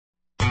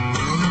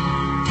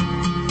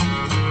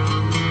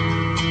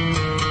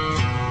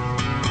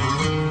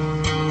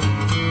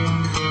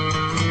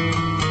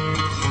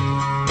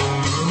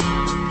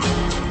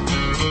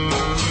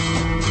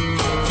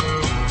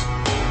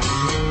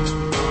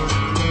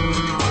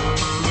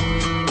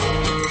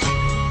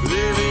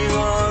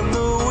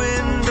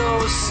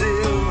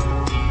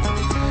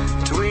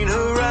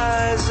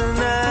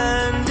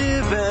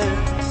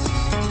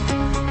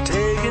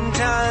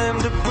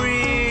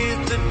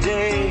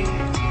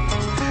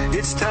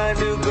It's time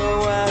to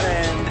go out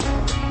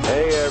and...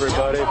 Hey,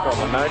 everybody, from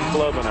a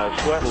nightclub and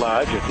a sweat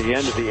lodge at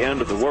the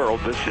end of the world,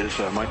 this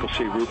is Michael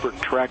C.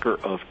 Ruppert, Tracker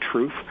of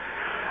Truth.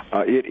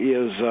 It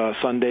is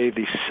Sunday,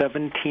 the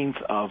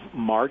 17th of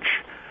March,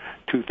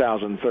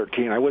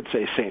 2013. I would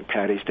say St.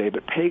 Patty's Day,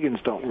 but pagans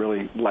don't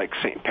really like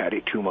St.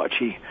 Patty too much.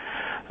 He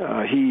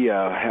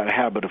had a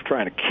habit of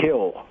trying to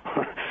kill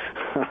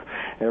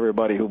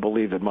everybody who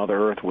believed that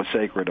Mother Earth was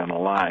sacred and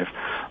alive.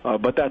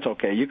 But that's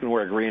okay. You can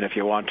wear green if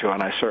you want to,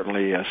 and I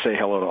certainly say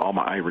hello to all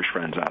my Irish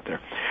friends out there.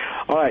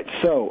 All right,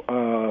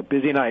 so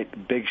busy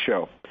night, big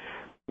show.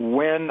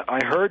 When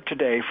I heard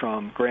today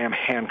from Graham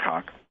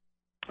Hancock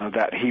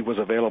that he was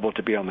available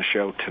to be on the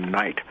show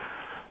tonight,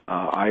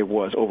 I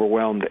was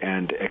overwhelmed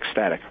and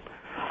ecstatic.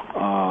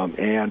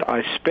 And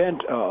I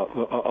spent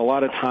a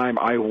lot of time,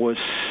 I was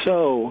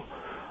so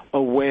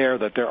aware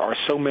that there are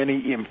so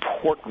many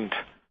important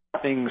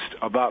things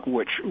about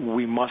which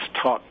we must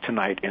talk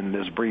tonight in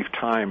this brief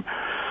time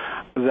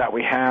that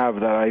we have,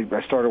 that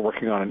I started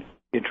working on an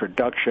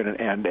introduction,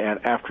 and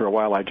after a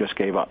while I just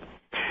gave up.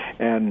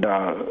 And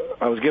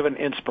I was given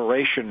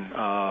inspiration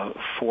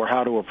for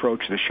how to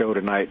approach the show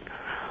tonight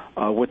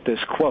with this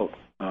quote,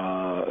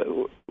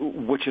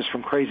 which is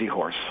from Crazy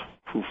Horse,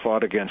 who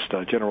fought against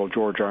General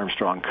George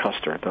Armstrong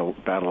Custer at the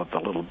Battle of the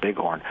Little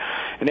Bighorn.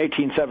 In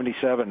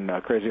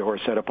 1877, Crazy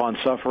Horse said, "Upon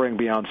suffering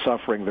beyond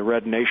suffering, the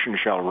Red Nation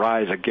shall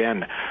rise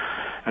again,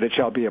 and it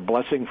shall be a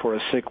blessing for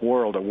a sick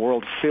world, a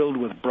world filled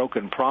with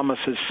broken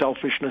promises,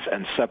 selfishness,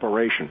 and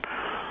separation.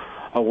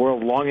 A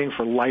world longing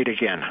for light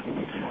again.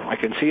 I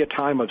can see a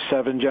time of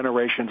 7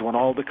 generations when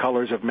all the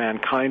colors of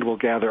mankind will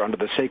gather under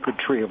the sacred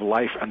tree of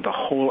life, and the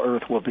whole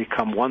earth will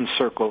become one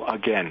circle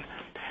again.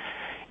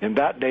 In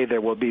that day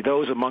there will be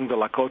those among the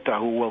Lakota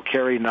who will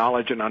carry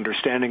knowledge and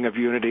understanding of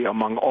unity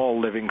among all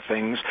living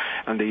things,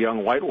 and the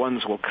young white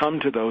ones will come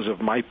to those of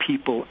my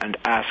people and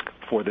ask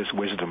for this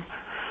wisdom.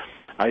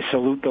 I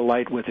salute the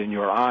light within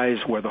your eyes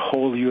where the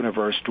whole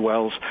universe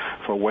dwells,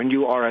 for when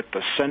you are at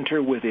the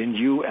center within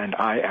you and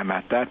I am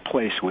at that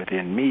place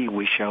within me,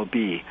 we shall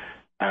be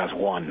as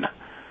one."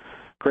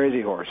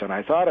 Crazy Horse. And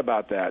I thought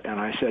about that, and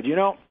I said,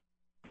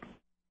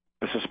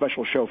 it's a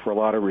special show for a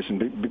lot of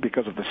reasons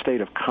because of the state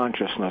of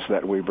consciousness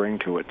that we bring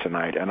to it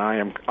tonight. And I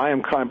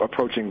am kind of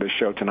approaching this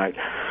show tonight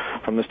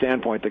from the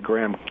standpoint that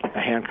Graham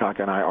Hancock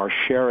and I are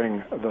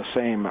sharing the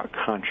same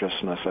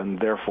consciousness, and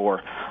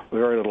therefore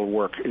very little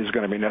work is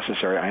going to be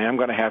necessary. I am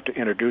going to have to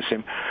introduce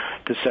him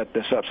to set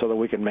this up so that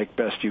we can make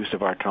best use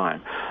of our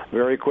time.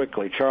 Very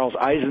quickly, Charles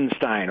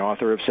Eisenstein,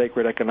 author of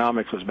Sacred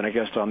Economics, who's been a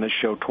guest on this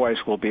show twice,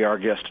 will be our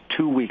guest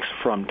 2 weeks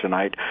from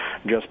tonight,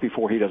 just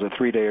before he does a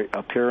 3-day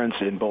appearance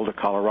in Boulder,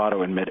 Colorado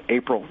in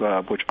mid-April,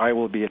 which I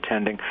will be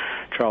attending.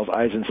 Charles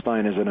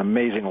Eisenstein is an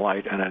amazing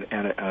light and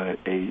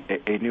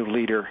a new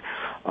leader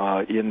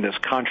in this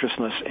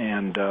consciousness,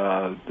 and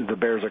the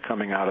bears are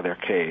coming out of their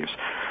caves.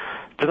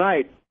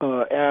 Tonight,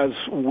 as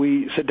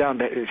we sit down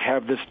to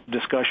have this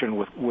discussion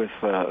with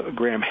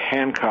Graham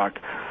Hancock,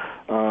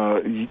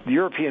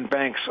 European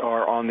banks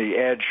are on the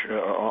edge,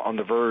 on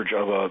the verge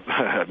of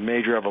a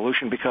major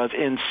evolution, because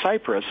in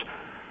Cyprus,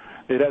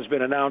 it has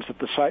been announced that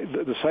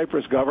the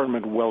Cyprus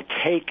government will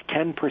take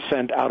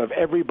 10% out of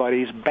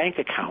everybody's bank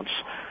accounts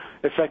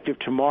effective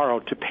tomorrow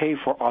to pay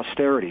for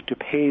austerity, to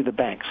pay the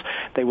banks.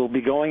 They will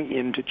be going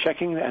into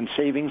checking and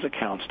savings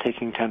accounts,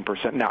 taking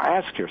 10%. Now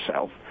ask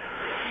yourself,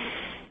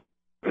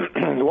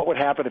 what would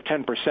happen if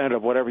 10%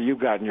 of whatever you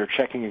got in your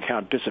checking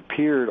account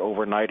disappeared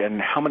overnight,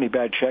 and how many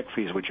bad check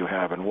fees would you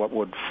have, and what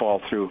would fall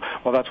through?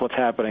 Well, that's what's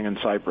happening in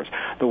Cyprus.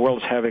 The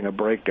world's having a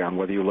breakdown,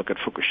 whether you look at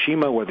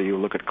Fukushima, whether you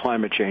look at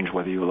climate change,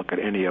 whether you look at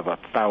any of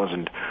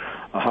 1,000,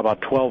 how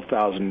about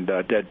 12,000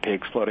 dead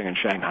pigs floating in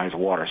Shanghai's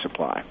water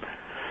supply.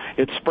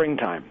 It's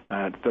springtime.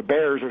 The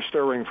bears are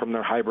stirring from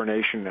their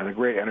hibernation, and the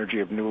great energy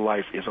of new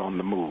life is on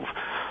the move.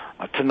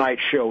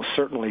 Tonight's show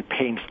certainly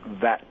paints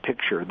that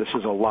picture. This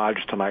is a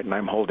lodge tonight, and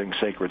I'm holding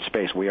sacred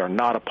space. We are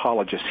not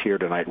apologists here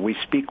tonight. We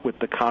speak with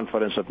the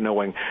confidence of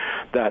knowing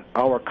that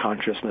our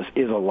consciousness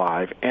is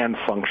alive and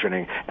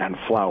functioning and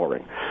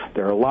flowering.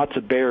 There are lots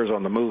of bears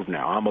on the move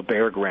now. I'm a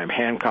bear. Graham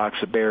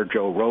Hancock's a bear.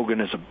 Joe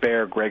Rogan is a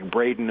bear. Greg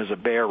Braden is a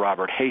bear.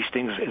 Robert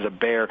Hastings is a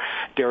bear.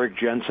 Derek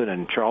Jensen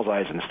and Charles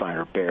Eisenstein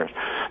are bears.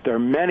 There are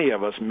many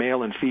of us,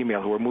 male and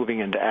female, who are moving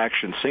into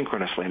action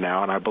synchronously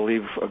now, and I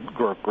believe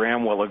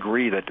Graham will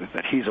agree that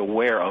he's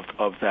aware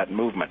of that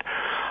movement.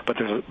 But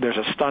there's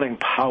a stunning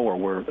power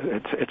where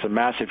it's a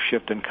massive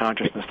shift in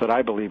consciousness that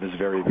I believe is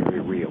very, very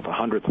real. The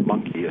 100th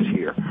monkey is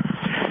here.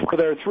 So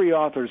there are 3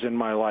 authors in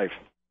my life.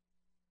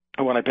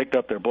 And when I picked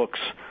up their books,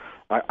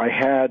 I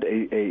had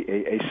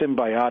a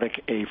symbiotic,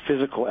 a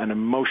physical and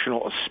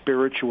emotional, a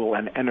spiritual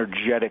and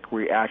energetic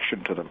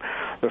reaction to them.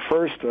 The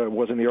first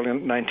was in the early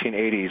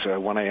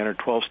 1980s when I entered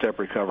 12-step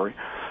recovery,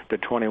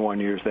 did 21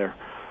 years there.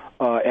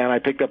 and I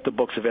picked up the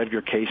books of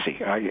Edgar Casey.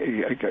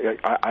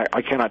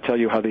 I cannot tell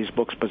you how these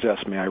books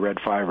possessed me. I read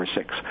 5 or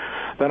 6.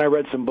 Then I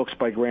read some books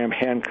by Graham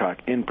Hancock.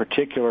 In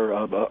particular,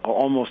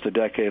 almost a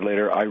decade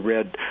later, I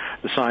read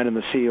The Sign and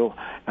the Seal,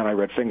 and I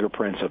read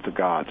Fingerprints of the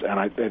Gods.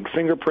 And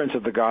Fingerprints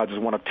of the Gods is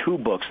one of 2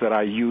 books that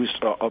I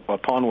used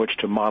upon which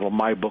to model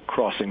my book,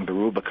 Crossing the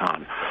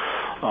Rubicon.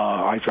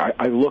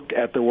 I looked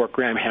at the work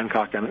Graham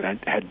Hancock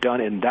had done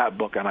in that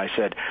book, and I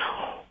said,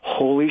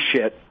 holy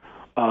shit,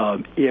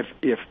 if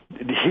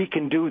he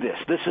can do this,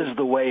 this is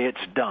the way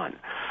it's done.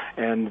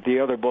 And the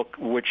other book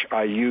which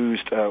I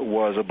used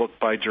was a book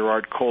by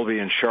Gerard Colby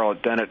and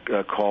Charlotte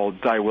Dennett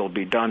called Thy Will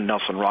Be Done,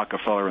 Nelson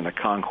Rockefeller and the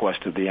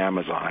Conquest of the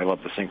Amazon. I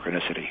love the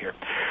synchronicity here.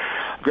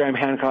 Graham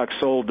Hancock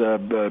sold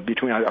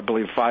between, I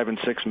believe, 5 and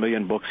 6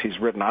 million books. He's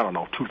written,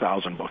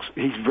 2,000 books.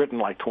 He's written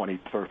like 20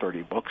 or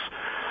 30 books.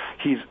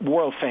 He's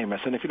world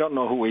famous, and if you don't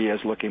know who he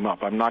is, look him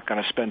up. I'm not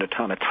going to spend a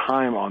ton of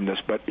time on this,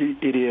 but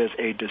it is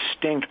a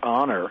distinct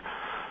honor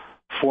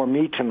for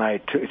me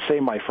tonight to say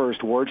my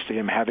first words to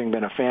him, having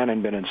been a fan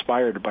and been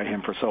inspired by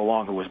him for so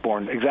long, who was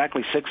born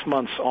exactly 6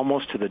 months,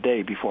 almost to the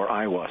day, before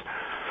I was.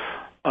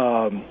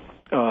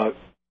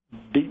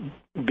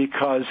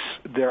 Because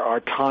there are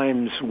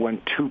times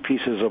when 2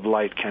 pieces of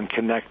light can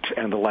connect,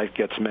 and the light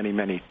gets many,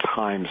 many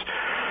times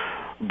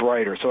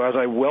brighter. So as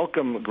I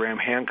welcome Graham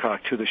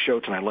Hancock to the show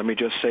tonight, let me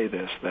just say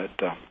this, that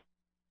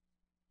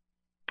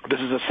this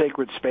is a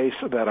sacred space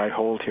that I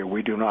hold here.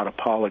 We do not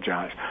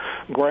apologize.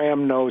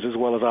 Graham knows as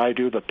well as I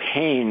do the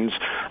pains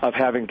of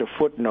having to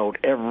footnote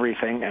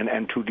everything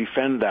and to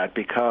defend that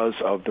because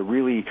of the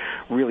really,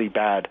 really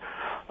bad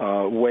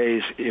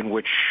ways in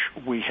which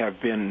we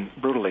have been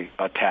brutally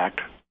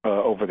attacked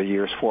over the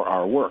years for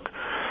our work.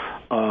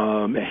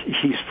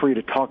 He's free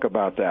to talk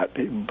about that,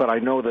 but I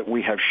know that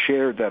we have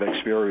shared that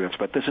experience.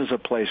 But this is a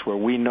place where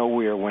we know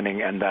we are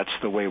winning, and that's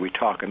the way we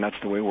talk, and that's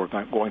the way we're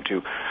going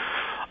to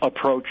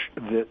approach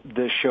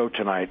this show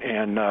tonight.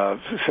 And I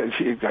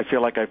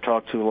feel like I've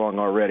talked too long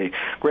already.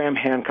 Graham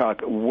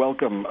Hancock,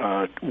 welcome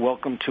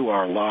to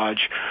our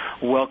lodge.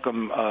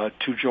 Welcome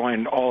to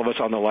join all of us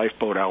on the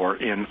Lifeboat Hour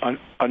in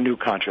a new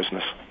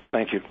consciousness.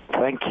 Thank you.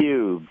 Thank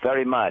you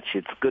very much.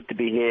 It's good to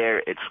be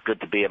here. It's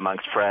good to be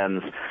amongst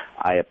friends.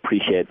 I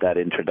appreciate that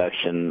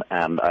introduction,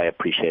 and I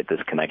appreciate this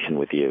connection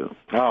with you.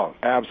 Oh,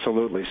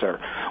 absolutely, sir.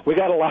 We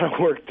got a lot of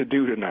work to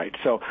do tonight.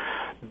 So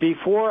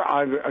before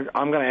I'm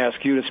going to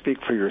ask you to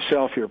speak for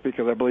yourself here,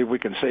 because I believe we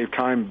can save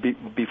time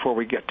before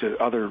we get to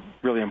other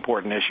really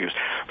important issues.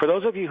 For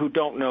those of you who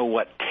don't know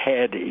what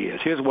TED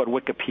is, here's what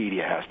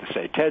Wikipedia has to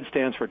say. TED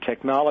stands for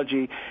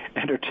Technology,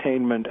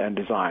 Entertainment, and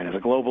Design. It's a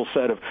global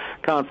set of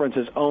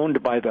conferences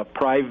owned by the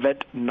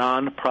private,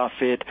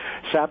 non-profit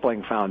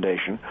Sapling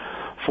Foundation,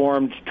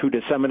 formed to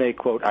disseminate,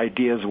 quote,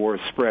 ideas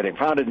worth spreading.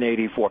 Founded in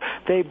 1984.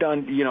 They've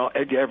done,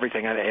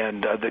 everything.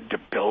 And the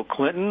Bill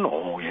Clinton,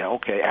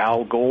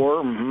 Al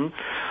Gore,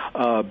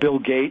 Bill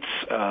Gates,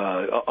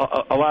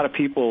 a lot of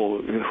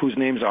people whose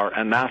names are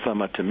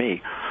anathema to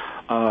me.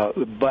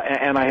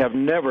 And I have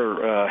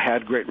never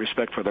had great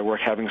respect for their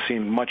work, having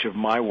seen much of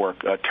my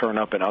work turn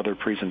up in other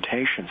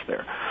presentations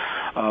there.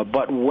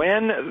 But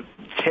when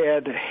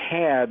Ted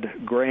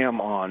had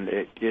Graham on,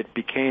 it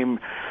became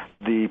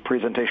the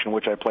presentation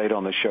which I played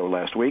on the show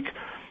last week.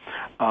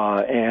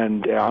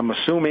 And I'm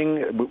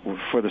assuming,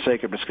 for the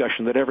sake of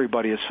discussion, that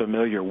everybody is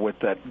familiar with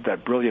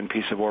that brilliant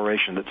piece of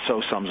oration that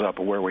so sums up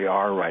where we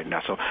are right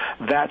now. So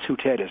that's who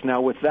Ted is.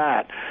 Now, with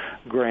that,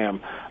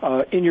 Graham,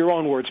 in your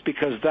own words,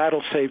 because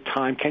that'll save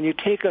time, can you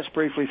take us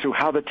briefly through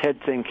how the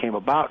TED thing came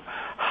about,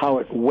 how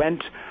it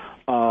went,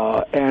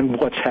 and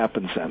what's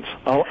happened since?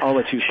 I'll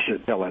let you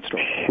tell that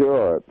story.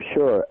 Sure,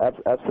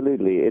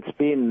 absolutely. It's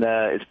been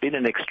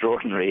an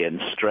extraordinary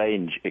and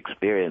strange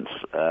experience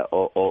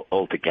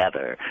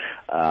altogether.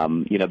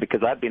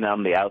 Because I've been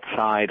on the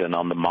outside and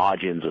on the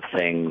margins of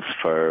things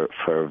for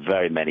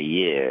very many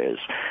years,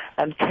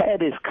 and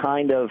TED is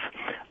kind of,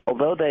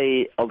 although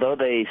they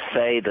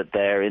say that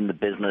they're in the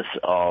business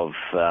of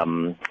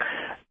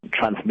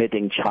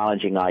transmitting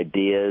challenging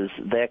ideas,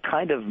 they're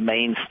kind of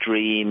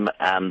mainstream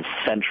and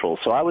central.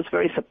 So I was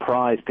very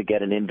surprised to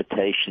get an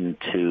invitation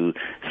to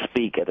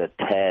speak at a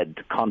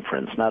TED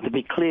conference. Now, to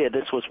be clear,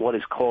 this was what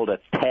is called a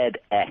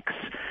TEDx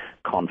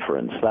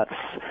conference. That's,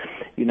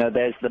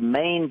 there's the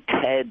main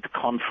TED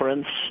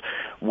conference,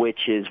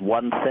 which is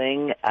one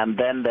thing, and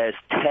then there's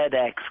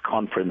TEDx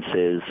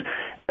conferences.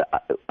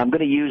 I'm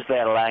going to use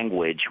their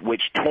language,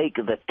 which take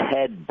the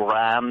TED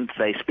brand.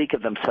 They speak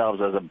of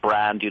themselves as a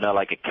brand,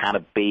 like a can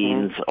of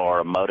beans or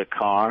a motor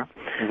car,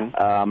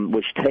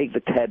 which take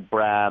the TED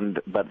brand,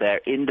 but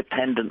they're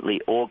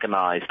independently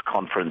organized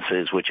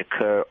conferences which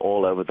occur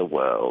all over the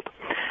world.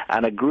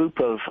 And a group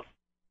of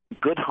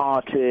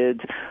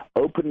good-hearted,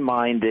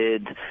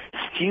 open-minded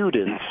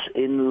students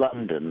in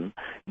London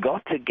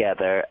got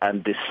together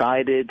and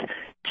decided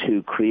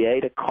to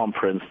create a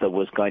conference that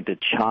was going to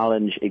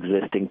challenge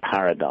existing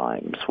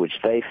paradigms, which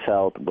they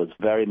felt was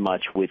very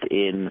much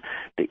within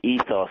the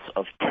ethos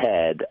of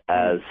TED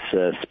as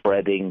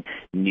spreading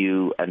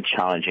new and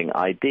challenging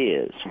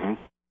ideas.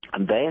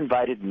 And they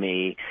invited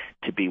me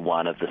to be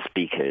one of the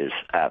speakers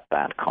at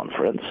that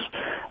conference.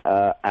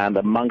 And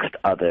amongst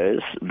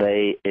others,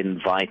 they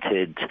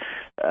invited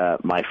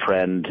my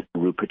friend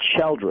Rupert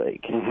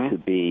Sheldrake to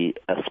be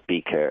a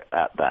speaker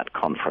at that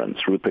conference.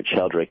 Rupert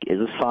Sheldrake is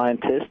a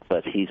scientist,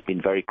 but he's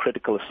been very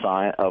critical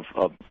of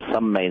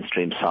some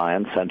mainstream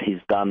science, and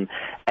he's done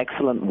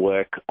excellent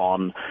work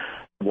on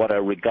what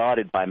are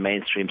regarded by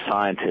mainstream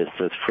scientists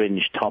as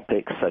fringe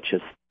topics, such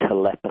as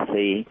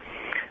telepathy,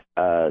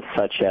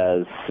 such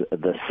as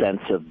the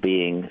sense of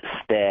being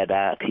stared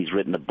at. He's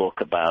written a book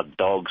about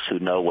dogs who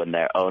know when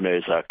their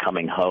owners are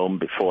coming home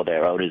before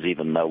their owners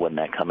even know when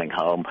they're coming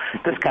home.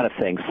 This kind of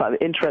thing. So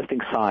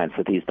interesting science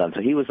that he's done.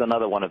 So he was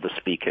another one of the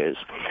speakers.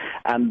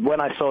 And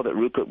when I saw that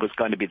Rupert was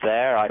going to be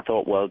there, I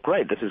thought, well,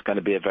 great, this is going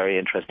to be a very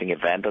interesting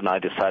event, and I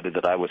decided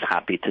that I was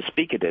happy to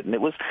speak at it. And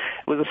it was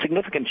a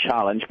significant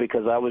challenge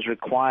because I was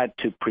required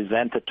to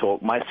present a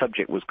talk. My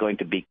subject was going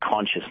to be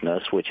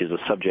consciousness, which is a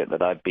subject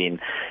that I've been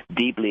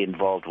deeply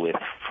involved with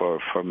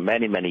for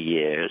many, many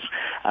years,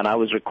 and I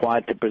was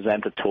required to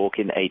present a talk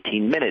in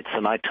 18 minutes,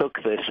 and I took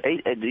this,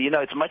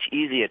 it's much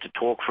easier to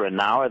talk for an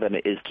hour than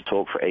it is to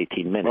talk for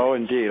 18 minutes. Oh,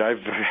 indeed.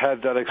 I've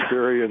had that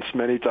experience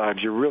many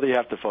times. You really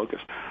have to focus.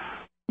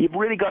 You've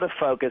really got to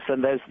focus,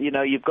 and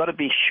you've got to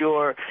be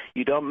sure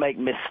you don't make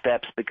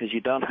missteps because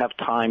you don't have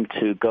time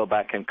to go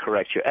back and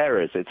correct your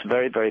errors. It's a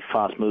very, very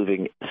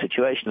fast-moving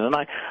situation. And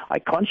I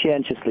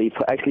conscientiously,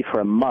 for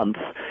a month,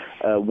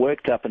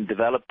 worked up and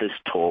developed this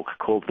talk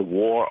called The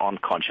War on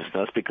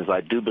Consciousness, because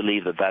I do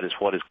believe that is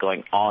what is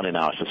going on in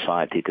our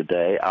society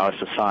today. Our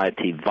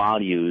society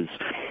values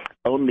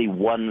only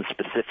one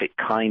specific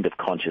kind of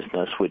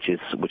consciousness, which is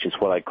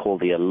what I call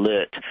the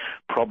alert,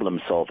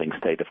 problem-solving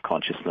state of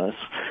consciousness.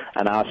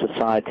 And our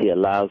society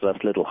allows us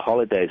little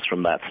holidays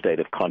from that state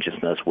of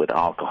consciousness with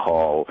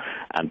alcohol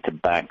and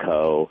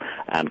tobacco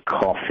and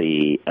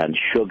coffee and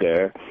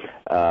sugar,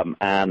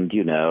 and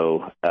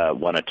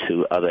one or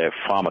two other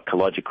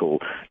pharmacological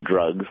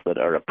drugs that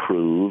are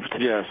approved.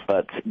 Yes.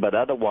 But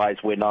otherwise,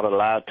 we're not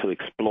allowed to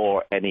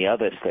explore any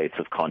other states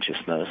of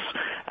consciousness.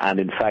 And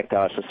in fact,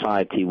 our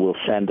society will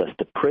send us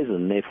to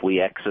prison if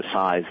we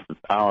exercise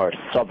our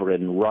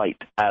sovereign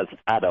right as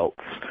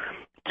adults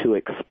to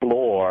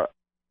explore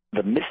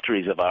the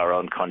mysteries of our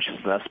own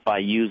consciousness by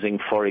using,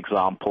 for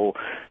example,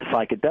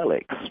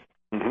 psychedelics.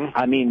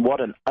 I mean, what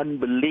an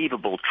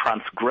unbelievable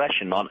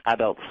transgression on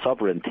adult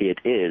sovereignty it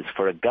is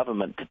for a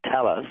government to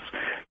tell us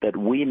that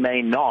we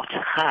may not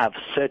have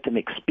certain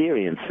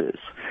experiences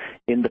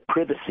in the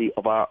privacy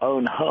of our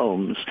own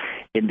homes,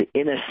 in the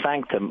inner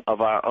sanctum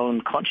of our own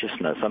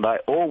consciousness. And I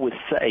always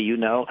say,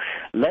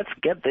 let's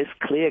get this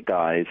clear,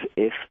 guys.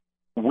 If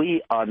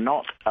we are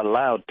not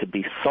allowed to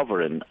be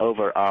sovereign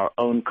over our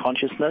own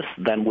consciousness,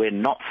 then we're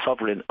not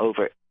sovereign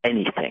over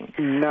anything.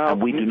 No. And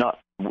we do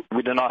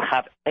not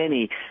have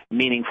any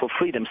meaningful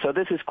freedom. So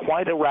this is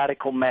quite a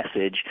radical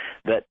message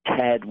that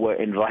TED were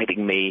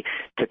inviting me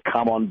to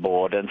come on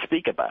board and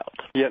speak about.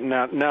 Yeah.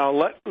 Now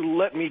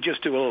let me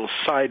just do a little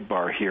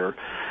sidebar here,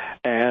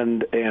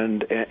 and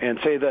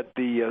say that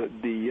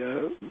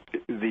the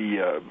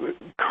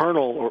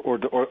kernel or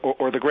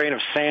the grain of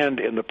sand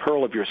in the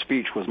pearl of your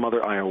speech was Mother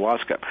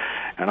Ayahuasca.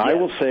 And yes. I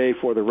will say,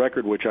 for the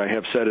record, which I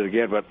have said it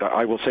again, but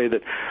I will say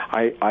that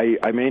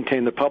I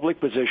maintain the public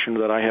position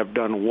that I have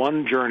done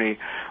one journey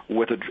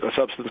with a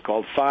substance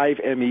called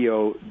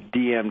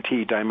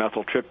 5-MeO-DMT,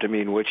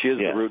 dimethyltryptamine, which is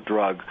the root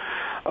drug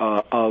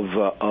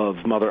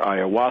of Mother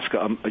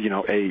Ayahuasca,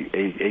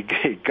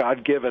 a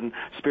God-given,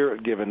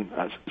 spirit-given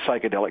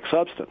psychedelic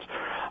substance.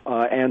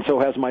 And so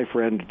has my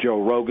friend Joe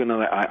Rogan,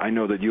 and I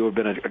know that you have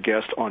been a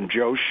guest on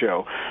Joe's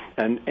show.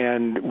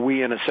 And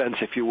we, in a sense,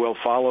 if you will,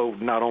 follow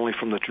not only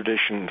from the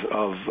traditions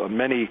of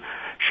many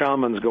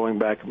shamans going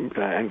back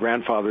and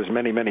grandfathers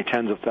many, many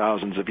tens of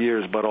thousands of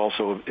years, but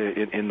also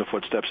in the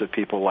footsteps of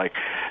people like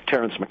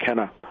Terence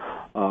McKenna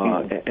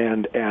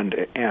and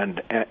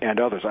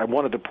others. I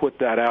wanted to put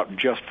that out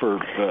just for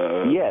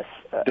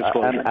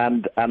disclosure.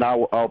 And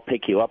I'll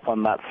pick you up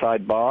on that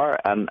sidebar,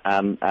 and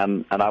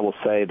I will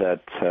say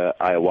that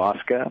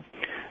ayahuasca,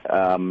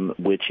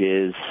 which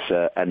is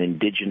an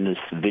indigenous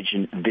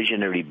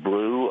visionary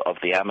brew of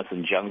the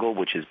Amazon jungle,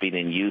 which has been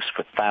in use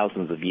for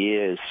thousands of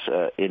years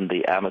in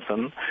the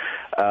Amazon,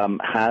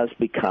 has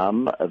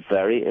become a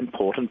very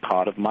important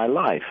part of my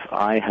life.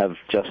 I have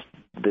just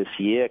this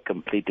year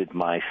completed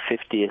my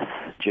 50th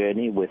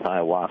journey with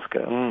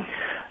ayahuasca.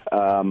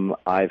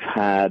 I've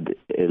had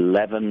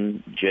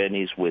 11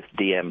 journeys with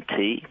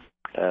DMT,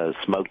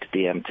 smoked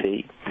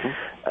DMT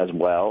as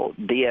well.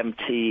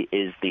 DMT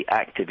is the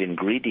active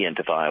ingredient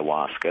of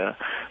ayahuasca,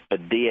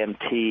 but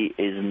DMT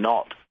is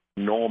not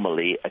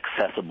normally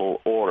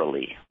accessible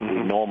orally.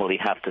 We normally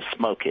have to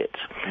smoke it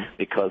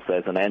because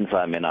there's an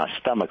enzyme in our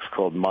stomachs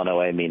called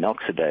monoamine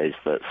oxidase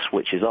that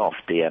switches off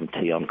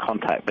DMT on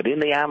contact. But in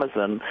the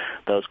Amazon,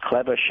 those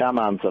clever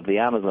shamans of the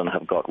Amazon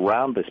have got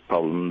round this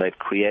problem. They've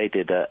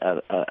created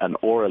an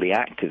orally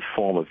active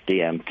form of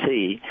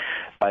DMT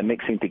by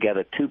mixing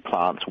together two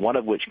plants, one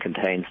of which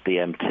contains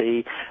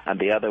DMT and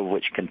the other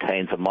which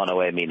contains a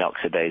monoamine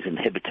oxidase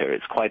inhibitor.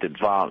 It's quite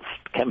advanced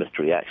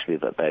chemistry, actually,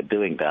 that they're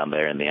doing down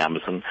there in the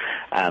Amazon,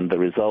 and the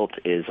result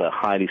is a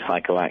highly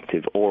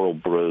psychoactive oral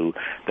brew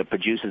that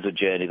produces a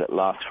journey that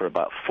lasts for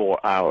about 4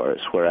 hours,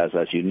 whereas,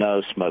 as you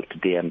know,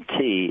 smoked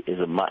DMT is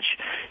a much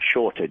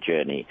shorter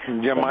journey.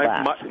 Yeah,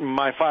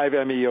 my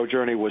 5-MeO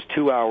journey was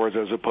 2 hours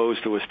as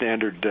opposed to a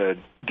standard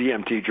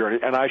DMT journey,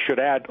 and I should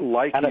add,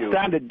 a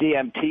standard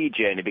DMT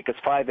journey, because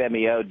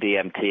 5-MeO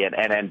DMT and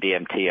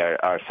NN-DMT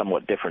are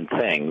somewhat different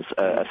things.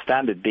 A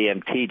standard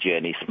DMT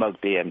journey,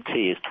 smoked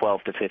DMT, is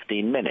 12 to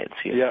 15 minutes.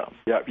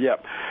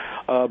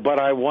 But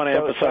I want to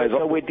emphasize. So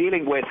what we're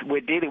dealing with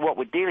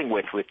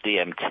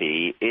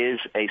DMT is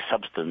a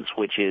substance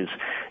which is,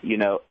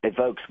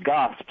 evokes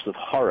gasps of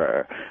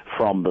horror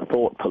from the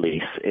thought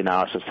police in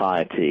our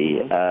society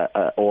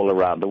all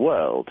around the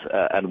world,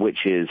 and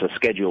which is a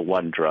Schedule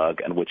I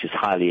drug and which is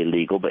highly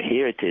illegal. But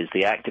here it is,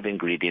 the active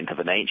ingredient of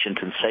an ancient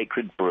and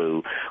sacred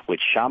brew,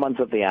 which shamans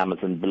of the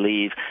Amazon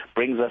believe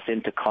brings us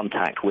into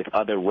contact with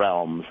other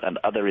realms and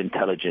other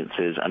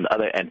intelligences and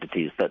other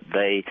entities that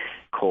they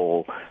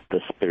call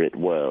the spirit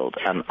world.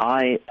 And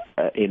I,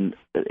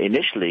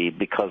 initially,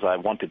 because I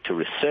wanted to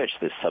research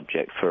this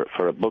subject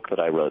for a book that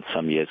I wrote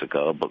some years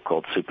ago, a book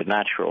called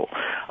Supernatural,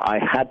 I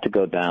had to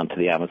go down to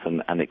the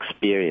Amazon and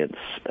experience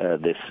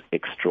this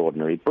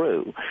extraordinary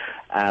brew.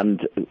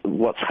 And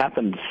what's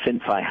happened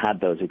since I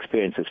had those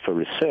experiences for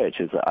research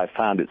is that I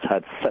found it's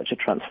had such a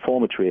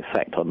transformatory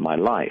effect on my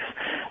life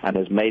and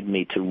has made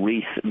me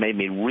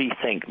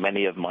rethink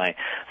many of my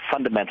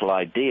fundamental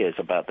ideas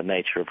about the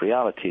nature of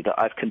reality that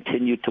I've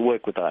continued to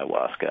work with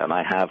ayahuasca, and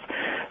I have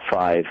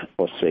 5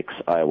 or 6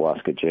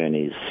 ayahuasca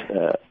journeys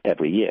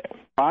every year.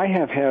 I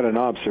have had an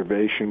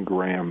observation,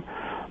 Graham,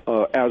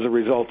 as a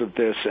result of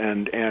this,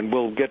 and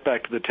we'll get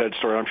back to the TED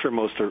story. I'm sure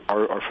most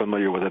are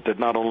familiar with it, that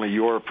not only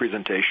your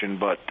presentation,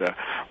 but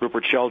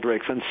Ruppert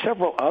Sheldrake's and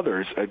several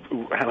others,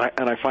 and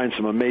I find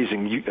some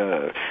amazing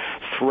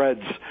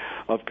threads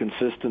of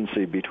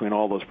consistency between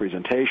all those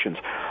presentations,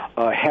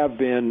 have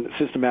been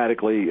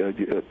systematically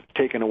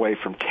taken away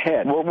from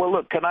TED. Well,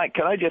 look, can I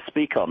just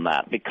speak on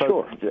that? Because,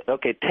 sure.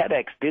 Okay,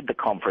 TEDx did the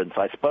conference.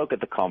 I spoke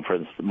at the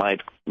conference. My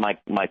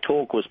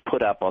talk was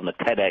put up on the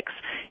TEDx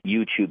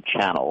YouTube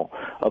channel,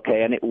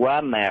 okay, and it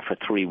ran there for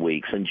 3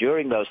 weeks. And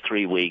during those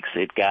 3 weeks,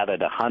 it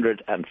gathered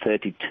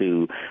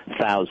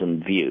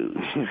 132,000 views.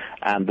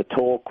 And the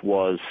talk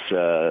was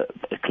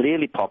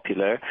clearly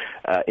popular.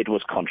 It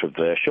was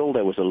controversial.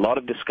 There was a lot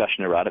of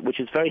discussion around it, which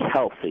is very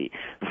healthy.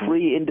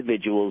 Free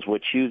individuals were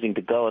choosing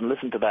to go and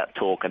listen to that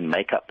talk and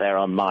make up their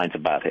own minds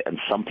about it. And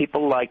some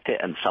people liked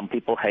it and some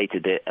people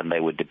hated it, and they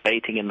were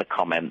debating in the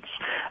comments.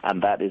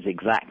 And that is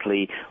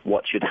exactly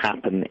what should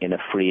happen in a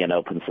free and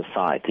open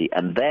society.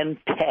 And then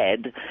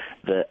TED,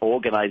 the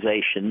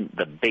organization,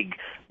 the big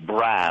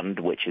brand,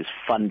 which is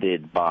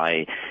funded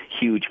by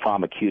huge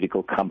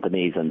pharmaceutical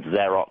companies and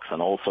Xerox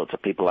and all sorts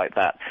of people like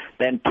that,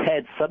 then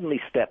TED suddenly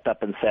stepped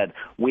up and said,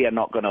 we are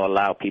not going to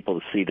allow people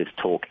to see this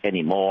talk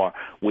anymore.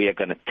 We are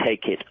going to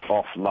take it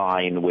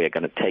offline. We are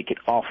going to take it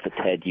off the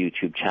TED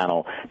YouTube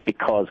channel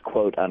because,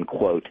 quote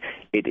unquote,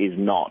 it is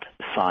not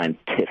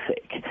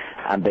scientific.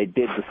 And they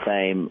did the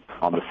same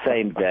on the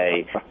same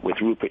day with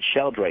Ruppert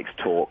Sheldrake's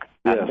talk.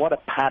 Yes. And what a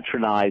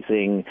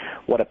patronizing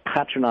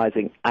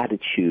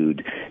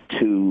attitude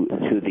to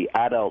the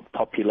adult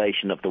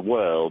population of the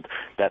world,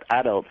 that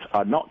adults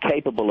are not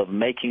capable of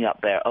making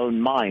up their own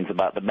minds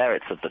about the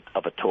merits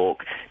of a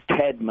talk.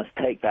 TED must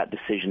take that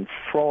decision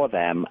for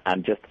them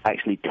and just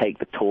actually take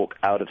the talk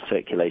out of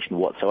circulation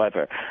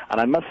whatsoever. And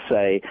I must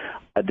say,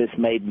 this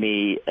made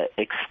me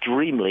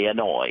extremely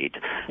annoyed.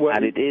 Well,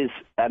 and it is,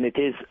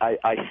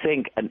 I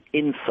think, an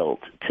insult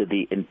to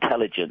the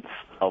intelligence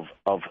of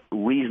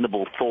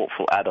reasonable,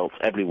 thoughtful adults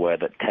everywhere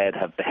that TED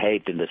have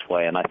behaved in this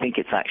way. And I think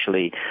it's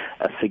actually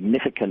a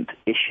significant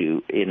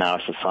issue in our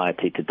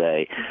society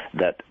today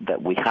that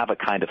we have a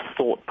kind of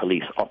thought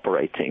police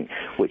operating,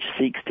 which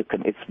seeks to...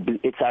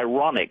 It's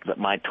ironic that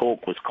my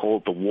talk was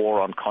called The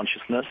War on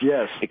Consciousness.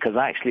 Yes. Because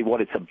actually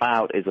what it's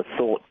about is a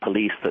thought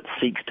police that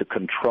seeks to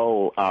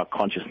control our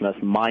consciousness,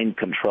 mind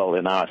control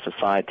in our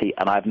society.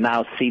 And I've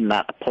now seen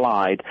that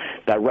applied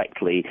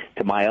directly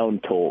to my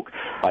own talk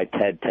by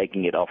TED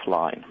taking it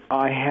offline.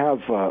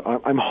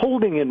 I'm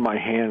holding in my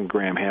hand,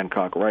 Graham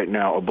Hancock, right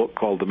now, a book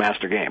called The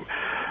Master Game,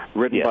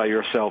 written by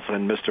yourself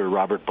and Mr.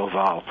 Robert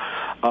Boval.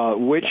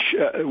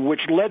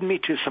 which led me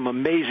to some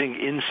amazing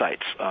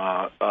insights,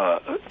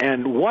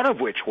 and one of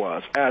which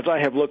was, as I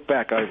have looked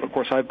back,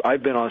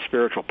 I've been on a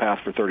spiritual path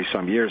for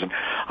 30-some years, and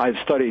I've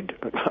studied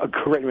a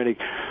great many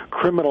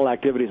criminal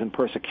activities and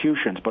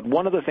persecutions, but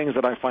one of the things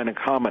that I find in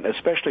common,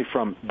 especially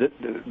from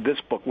this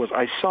book, was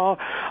I saw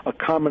a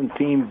common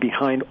theme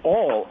behind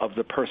all of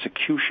the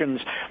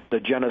persecutions, the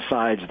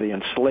genocides, the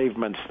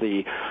enslavements,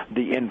 the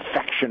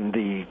infection,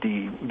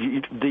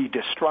 the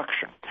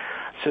destruction,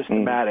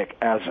 systematic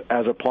as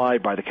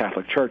applied by the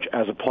Catholic Church,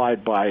 as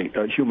applied by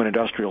human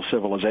industrial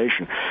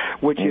civilization,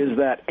 which is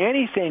that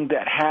anything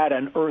that had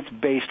an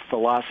earth-based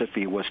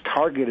philosophy was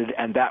targeted,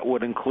 and that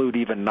would include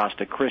even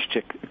Gnostic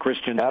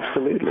Christians,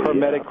 absolutely,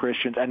 Hermetic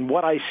Christians. And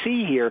what I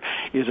see here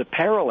is a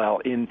parallel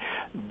in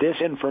this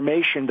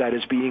information that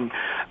is being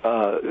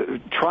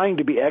trying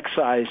to be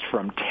excised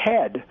from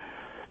TED.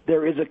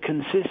 There is a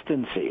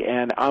consistency,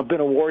 and I've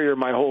been a warrior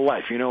my whole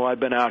life. You know, I've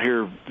been out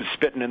here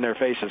spitting in their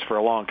faces for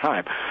a long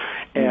time.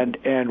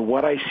 And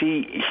what I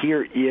see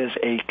here is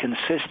a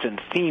consistent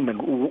theme,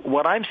 and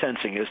what I'm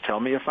sensing is, tell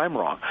me if I'm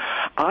wrong,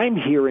 I'm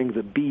hearing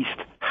the beast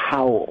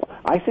howl.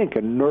 I think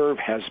a nerve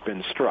has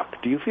been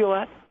struck. Do you feel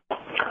that?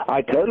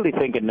 I totally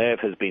think a nerve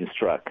has been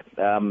struck.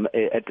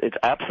 It's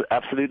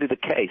absolutely the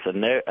case. A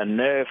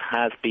nerve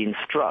has been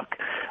struck,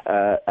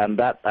 and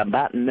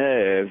that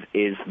nerve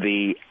is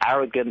the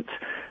arrogant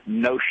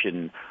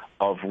notion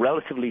of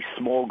relatively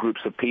small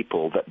groups of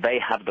people that they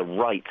have the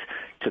right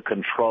to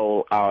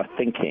control our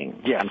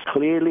thinking. Yes. And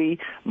clearly,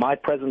 my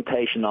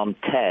presentation on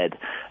TED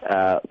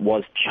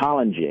was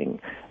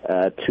challenging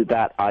to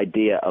that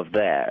idea of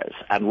theirs.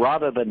 And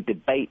rather than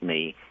debate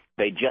me,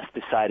 they just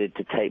decided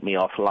to take me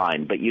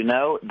offline. But, you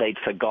know, they'd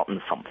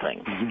forgotten something.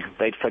 Mm-hmm.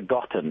 They'd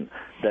forgotten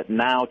that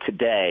now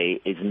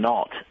today is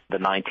not the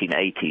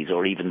 1980s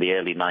or even the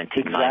early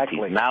 1990s.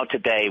 Exactly. Now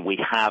today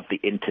we have the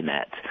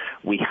Internet.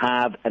 We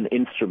have an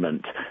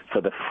instrument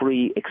for the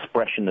free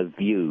expression of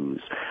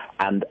views.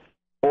 And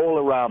all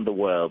around the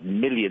world,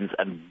 millions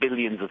and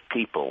billions of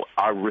people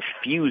are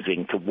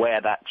refusing to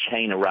wear that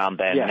chain around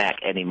their neck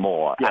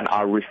anymore, and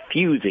are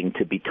refusing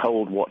to be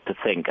told what to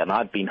think. And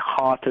I've been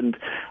heartened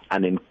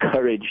and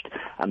encouraged,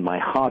 and my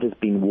heart has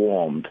been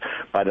warmed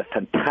by the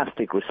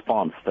fantastic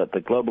response that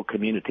the global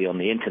community on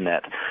the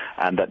Internet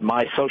and that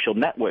my social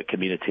network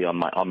community on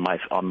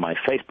my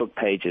Facebook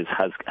pages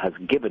has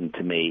given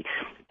to me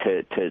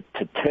to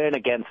turn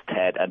against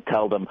TED and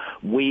tell them,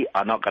 we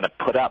are not going to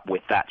put up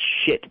with that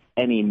shit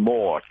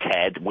anymore,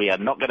 TED. We are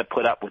not going to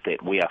put up with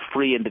it. We are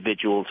free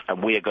individuals,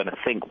 and we are going to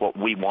think what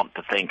we want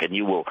to think, and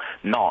you will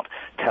not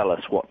tell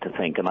us what to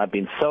think. And I've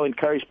been so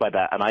encouraged by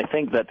that, and I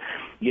think that,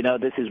 you know,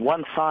 this is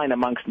one sign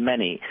amongst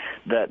many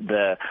that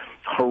the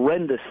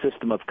horrendous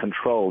system of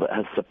control that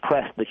has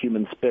suppressed the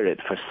human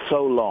spirit for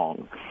so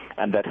long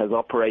and that has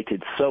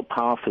operated so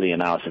powerfully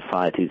in our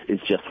societies is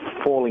just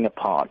falling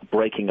apart,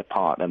 breaking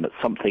apart, and that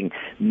something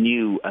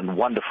new and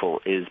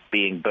wonderful is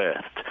being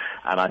birthed.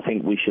 And I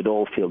think we should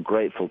all feel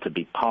grateful to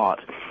be part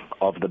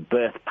of the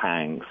birth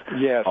pangs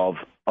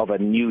of a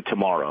new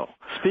tomorrow.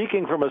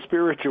 Speaking from a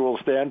spiritual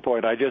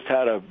standpoint, I just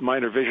had a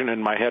minor vision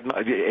in my head,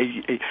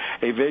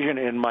 a vision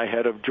in my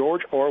head of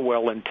George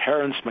Orwell and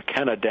Terence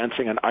McKenna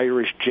dancing an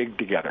Irish jig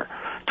together,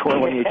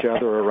 twirling each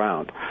other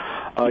around.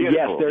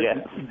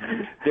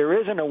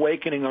 There is an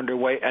awakening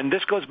underway, and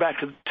this goes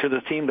back to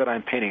the theme that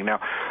I'm painting.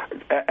 Now,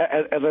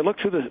 as I look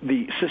through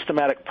the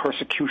systematic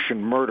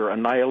persecution, murder,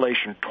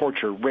 annihilation,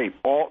 torture, rape,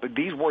 all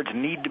these words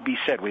need to be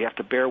said. We have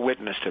to bear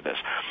witness to this.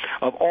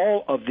 Of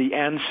all of the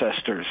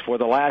ancestors for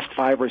the last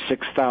 5,000 or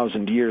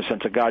 6,000 years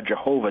since a God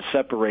Jehovah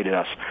separated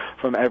us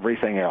from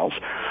everything else,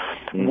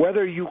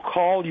 whether you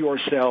call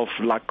yourself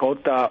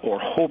Lakota or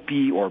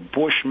Hopi or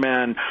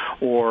Bushman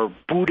or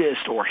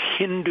Buddhist or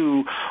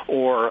Hindu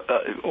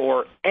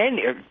or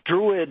any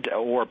Druid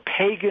or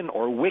pagan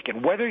or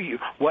Wiccan,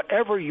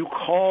 whatever you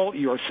call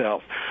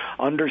yourself,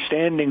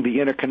 understanding the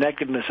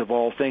interconnectedness of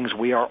all things,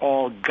 we are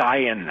all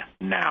Gaian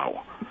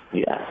now.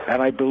 Yes.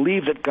 And I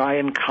believe that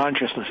Gaian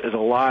consciousness is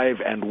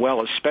alive and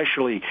well,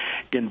 especially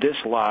in this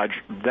lodge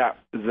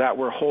that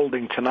we're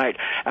holding tonight.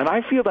 And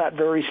I feel that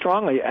very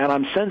strongly, and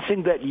I'm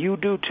sensing that you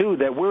do too,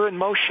 that we're in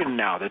motion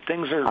now, that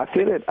things are... I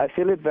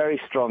feel it very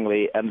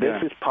strongly, and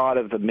this is part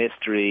of the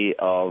mystery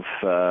of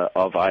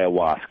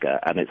ayahuasca,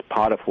 and it's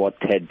part of what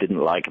Ted didn't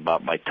like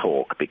about my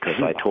talk,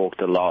 because I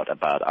talked a lot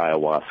about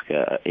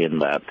ayahuasca in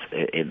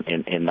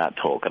that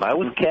talk. And I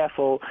was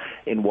careful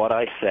in what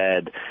I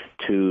said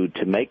to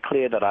make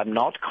clear that I'm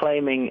not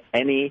claiming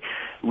any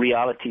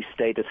reality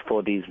status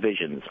for these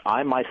visions.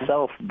 I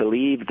myself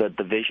believe that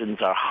the visions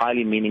are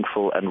highly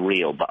meaningful and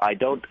real, but I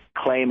don't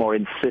claim or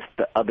insist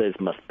that others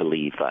must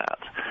believe that.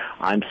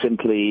 I'm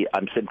simply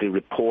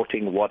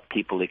reporting what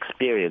people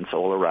experience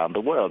all around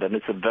the world. And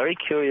it's a very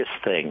curious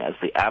thing, as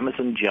the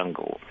Amazon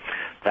jungle,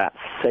 that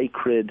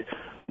sacred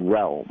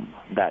realm,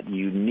 that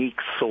unique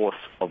source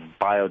of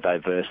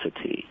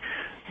biodiversity,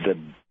 the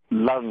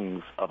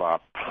lungs of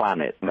our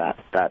planet,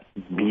 that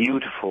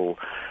beautiful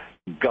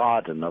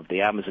garden of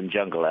the Amazon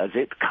jungle, as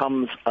it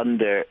comes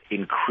under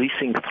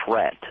increasing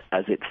threat,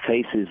 as it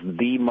faces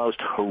the most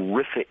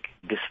horrific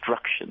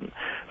destruction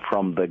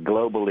from the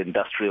global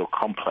industrial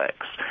complex,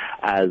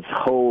 as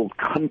whole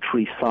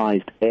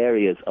country-sized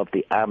areas of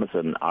the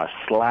Amazon are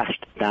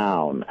slashed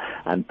down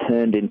and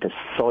turned into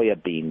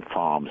soybean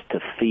farms to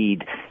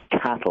feed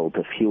cattle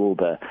to fuel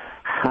the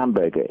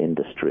hamburger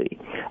industry.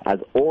 As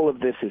all of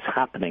this is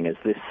happening, as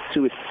this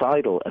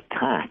suicidal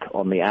attack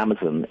on the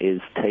Amazon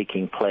is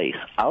taking place,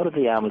 out of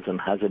the Amazon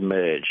has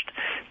emerged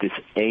this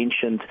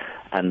ancient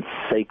and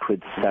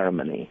sacred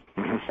ceremony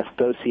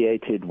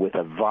associated with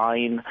a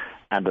vine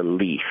and a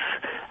leaf.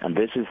 And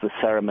this is the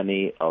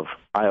ceremony of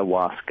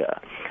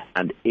ayahuasca.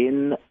 And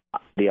in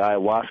the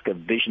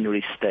ayahuasca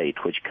visionary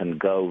state, which can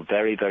go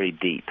very, very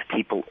deep,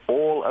 people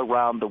all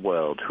around the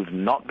world who've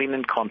not been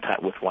in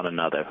contact with one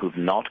another, who've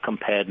not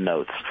compared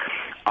notes,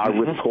 are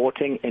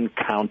reporting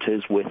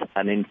encounters with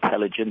an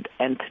intelligent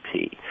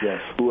entity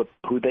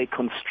who they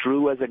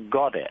construe as a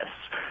goddess.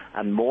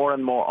 And more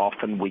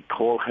often we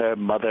call her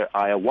Mother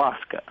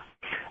Ayahuasca.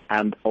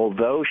 And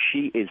although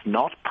she is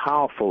not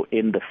powerful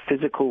in the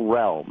physical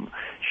realm,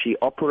 she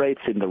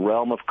operates in the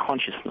realm of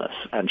consciousness,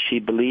 and she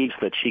believes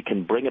that she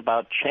can bring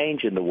about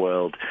change in the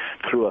world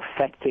through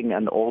affecting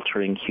and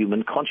altering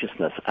human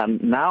consciousness.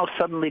 And now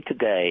suddenly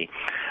today,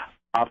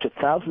 after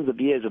thousands of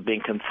years of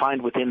being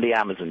confined within the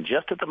Amazon,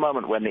 just at the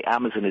moment when the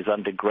Amazon is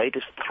under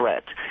greatest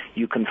threat,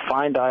 you can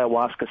find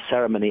ayahuasca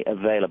ceremony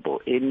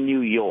available in New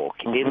York,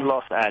 in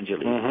Los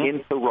Angeles,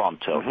 in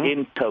Toronto,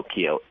 in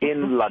Tokyo,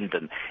 in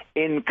London,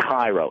 in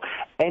Cairo,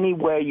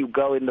 anywhere you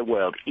go in the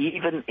world,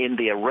 even in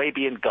the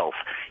Arabian Gulf.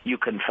 You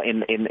can in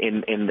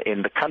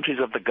the countries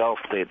of the Gulf,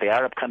 the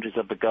Arab countries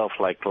of the Gulf,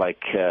 like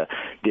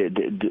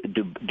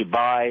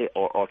Dubai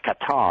or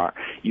Qatar,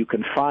 you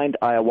can find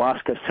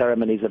ayahuasca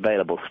ceremonies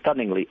available.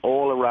 Stunningly,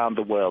 all around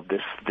the world,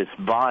 this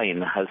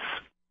vine has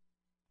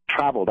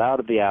traveled out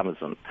of the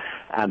Amazon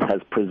and has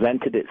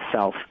presented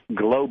itself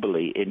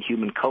globally in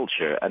human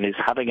culture and is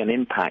having an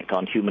impact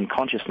on human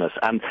consciousness.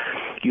 And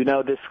you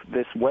know, this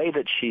way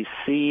that she's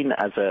seen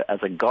as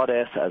a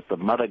goddess, as the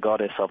mother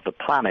goddess of the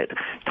planet,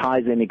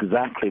 ties in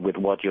exactly with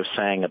what you're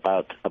saying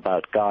about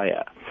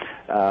Gaia.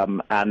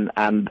 And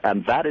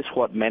that is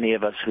what many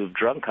of us who've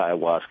drunk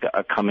ayahuasca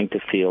are coming to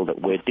feel that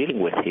we're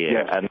dealing with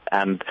here. Yes.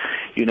 And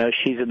you know,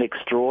 she's an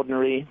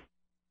extraordinary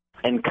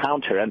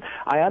encounter. And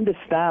I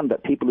understand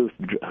that people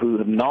who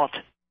have not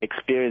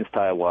experienced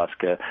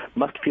ayahuasca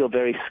must feel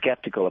very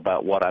skeptical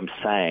about what I'm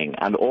saying.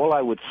 And all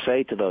I would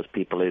say to those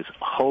people is,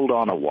 hold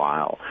on a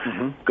while.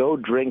 Go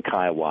drink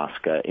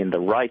ayahuasca in the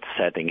right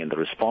setting, in the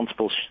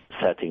responsible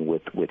setting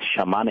with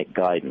shamanic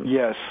guidance.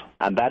 Yes.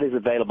 And that is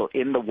available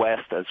in the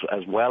West as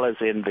well as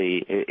in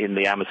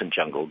the Amazon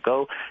jungle.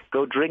 Go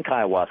drink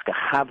ayahuasca,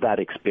 have that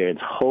experience.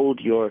 Hold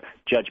your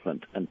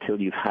judgment until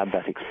you've had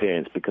that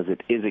experience, because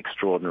it is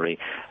extraordinary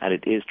and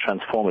it is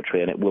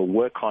transformatory, and it will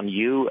work on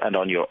you and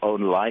on your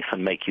own life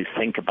and make you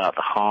think about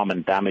the harm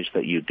and damage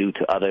that you do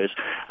to others,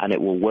 and it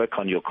will work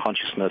on your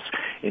consciousness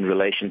in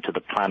relation to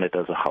the planet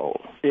as a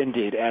whole.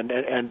 Indeed, and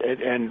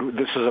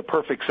this is a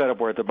perfect setup.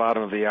 We're at the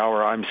bottom of the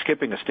hour. I'm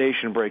skipping a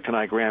station break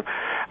tonight, Graham.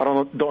 I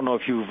don't know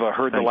if you've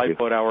heard the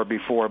Lifeboat Hour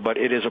before, but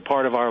it is a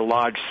part of our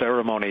lodge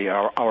ceremony,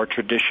 our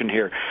tradition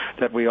here,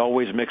 that we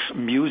always mix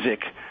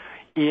music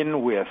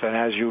in with, and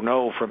as you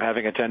know from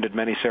having attended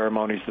many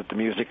ceremonies, that the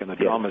music and the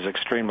drum is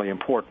extremely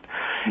important.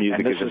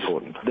 Music is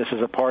important. This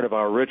is a part of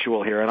our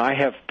ritual here, and I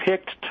have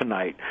picked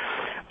tonight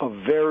a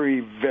very,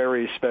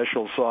 very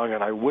special song,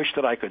 and I wish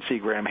that I could see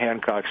Graham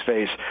Hancock's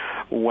face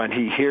when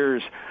he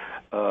hears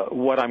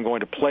what I'm going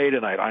to play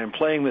tonight. I am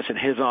playing this in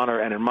his honor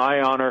and in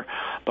my honor,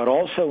 but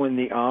also in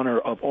the honor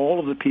of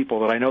all of the people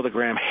that I know that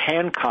Graham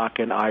Hancock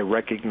and I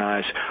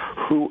recognize,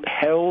 who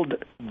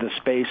held the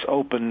space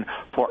open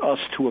for us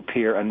to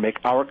appear and make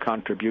our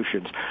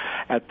contributions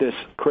at this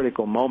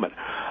critical moment.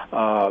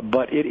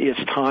 But it is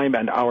time,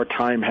 and our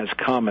time has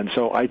come. And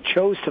so I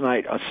chose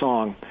tonight a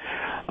song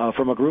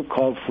from a group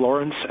called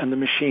Florence and the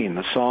Machine.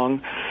 The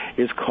song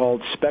is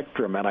called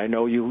Spectrum, and I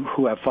know you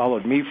who have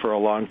followed me for a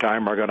long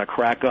time are going to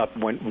crack up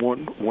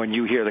when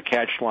you hear the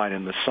catch line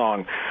in the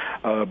song.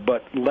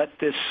 But let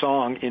this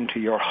song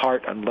into your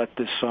heart, and let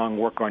this song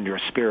work on your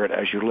spirit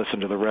as you listen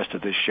to the rest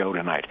of this show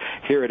tonight.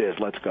 Here it is.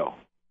 Let's go.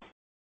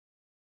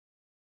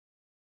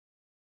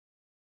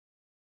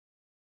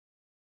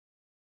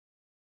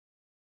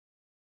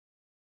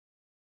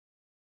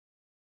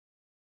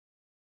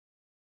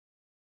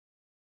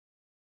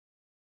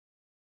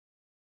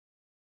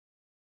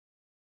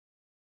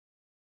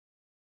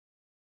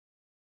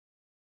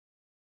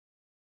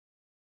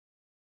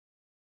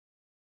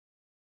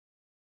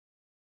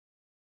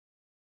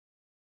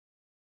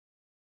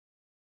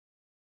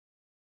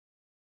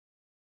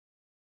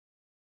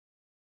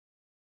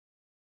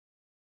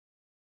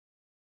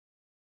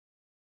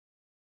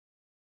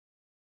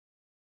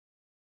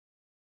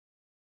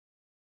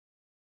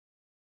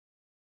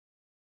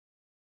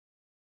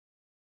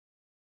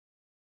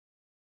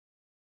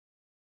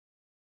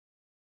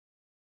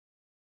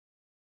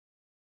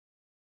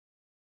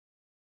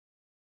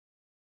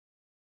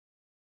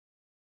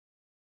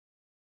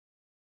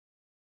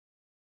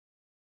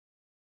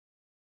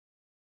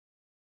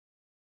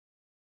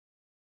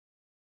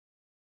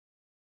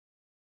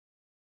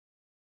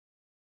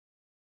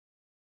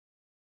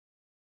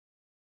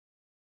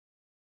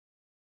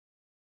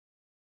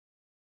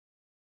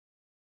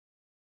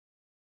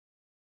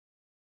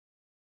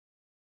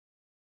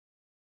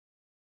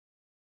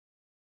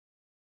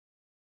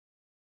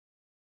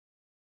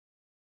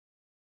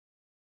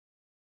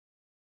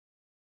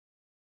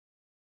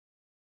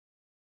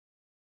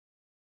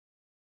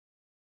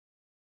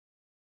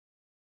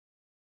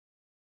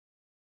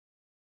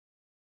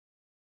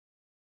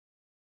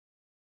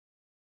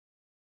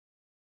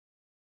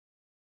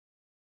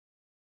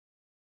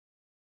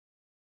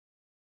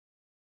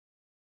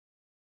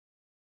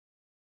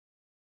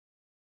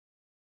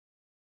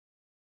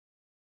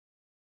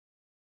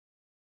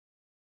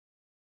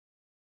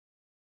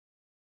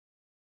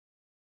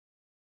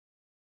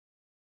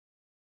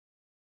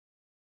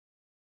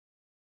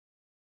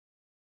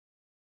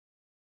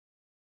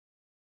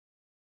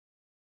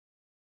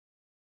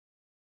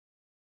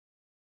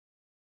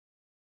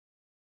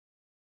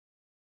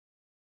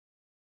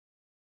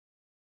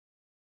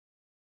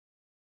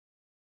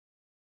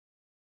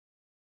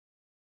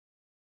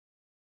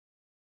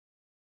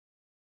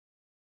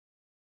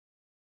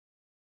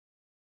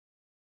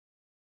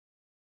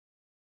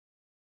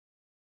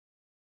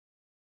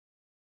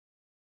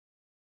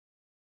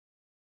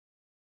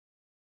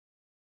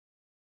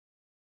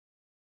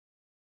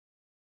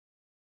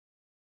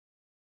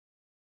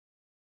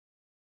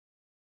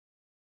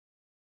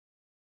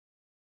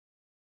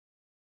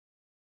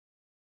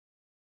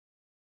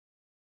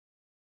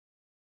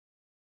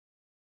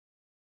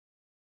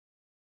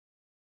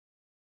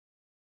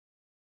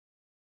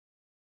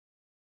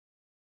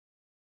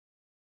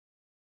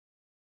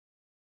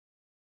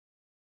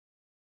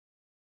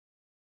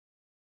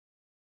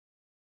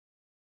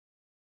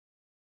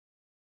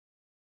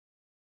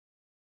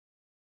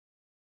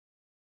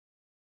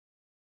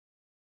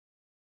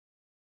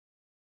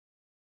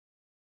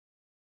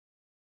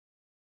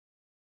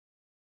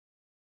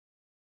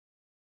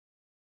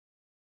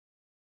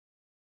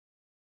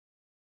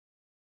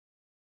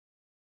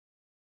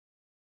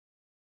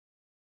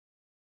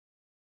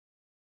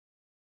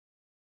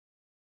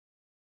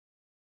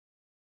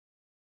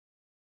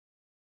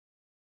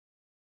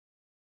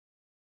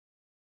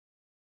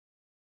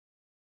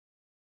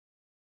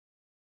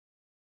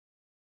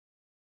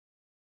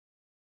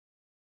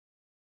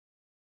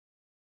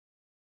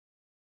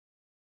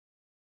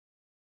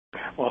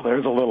 Well,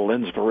 there's a little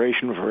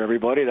inspiration for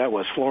everybody. That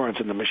was Florence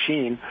and the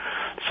Machine.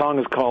 The song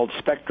is called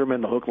Spectrum,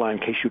 and the hook line,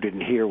 in case you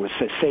didn't hear, was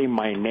Say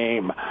My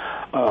Name.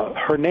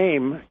 Her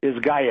name is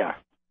Gaia.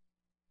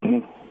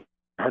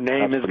 Her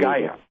name is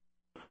Gaia.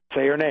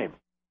 Say her name.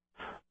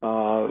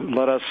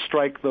 Let us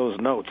strike those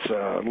notes.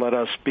 Let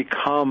us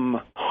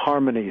become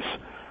harmonies.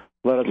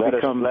 Let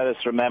us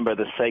remember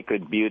the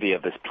sacred beauty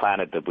of this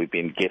planet that we've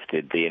been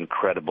gifted, the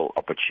incredible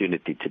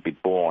opportunity to be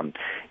born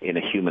in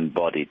a human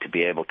body, to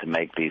be able to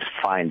make these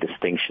fine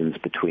distinctions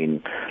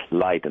between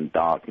light and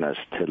darkness,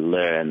 to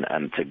learn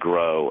and to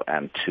grow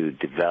and to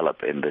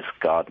develop in this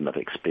garden of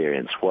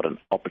experience. What an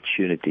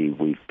opportunity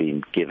we've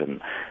been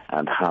given,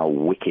 and how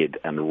wicked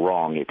and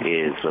wrong it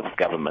is of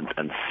government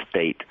and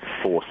state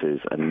forces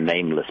and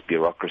nameless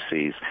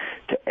bureaucracies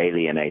to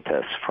alienate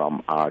us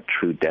from our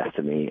true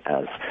destiny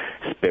as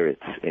spirits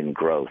in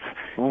growth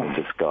in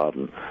this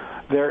garden.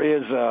 There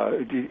is,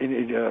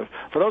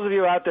 for those of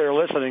you out there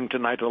listening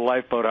tonight to the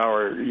Lifeboat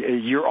Hour,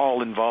 you're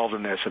all involved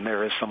in this, and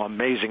there is some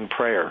amazing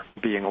prayer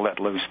being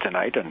let loose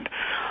tonight. And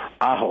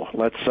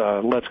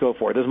let's go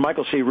for it. This is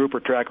Michael C.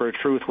 Ruppert, Tracker of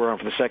Truth. We're on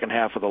for the second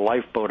half of the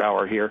Lifeboat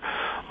Hour here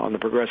on the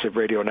Progressive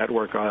Radio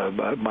Network.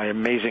 My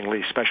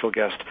amazingly special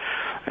guest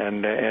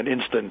and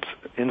instant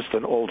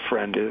old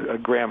friend,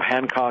 Graham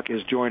Hancock,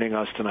 is joining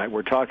us tonight.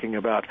 We're talking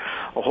about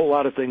a whole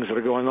lot of things that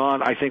are going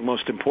on. I think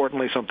most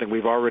importantly, something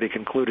we've already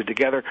concluded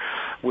together,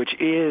 which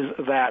is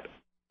that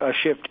a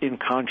shift in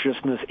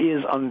consciousness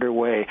is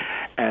underway,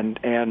 and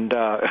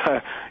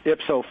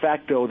ipso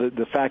facto,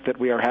 the fact that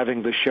we are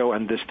having this show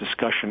and this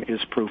discussion is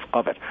proof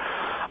of it.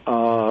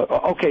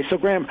 Okay, so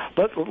Graham,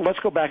 let's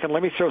go back and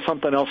let me throw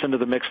something else into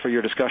the mix for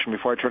your discussion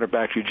before I turn it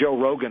back to you. Joe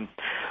Rogan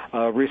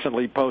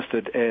recently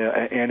posted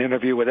an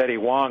interview with Eddie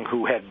Wong,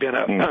 who had been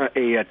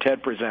a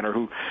TED presenter.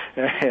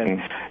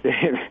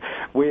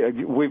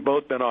 We've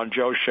both been on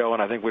Joe's show,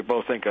 and I think we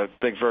both think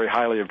very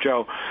highly of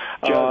Joe.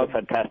 Joe's a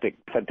fantastic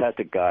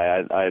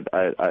guy.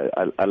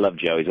 I love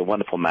Joe. He's a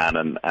wonderful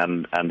man,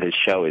 and his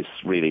show is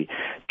really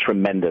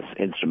tremendous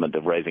instrument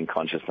of raising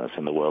consciousness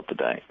in the world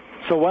today.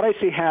 So what I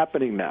see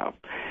happening now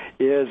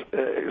is,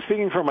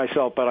 speaking for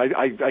myself, but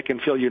I can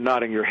feel you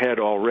nodding your head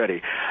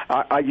already.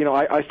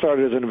 I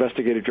started as an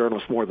investigative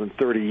journalist more than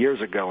 30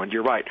 years ago, and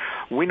you're right.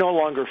 We no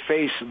longer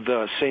face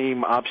the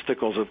same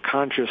obstacles of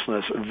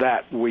consciousness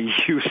that we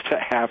used to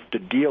have to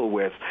deal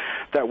with,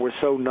 that were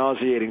so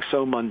nauseating,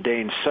 so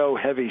mundane, so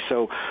heavy,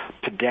 so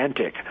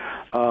pedantic.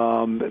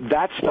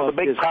 That stuff.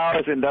 The big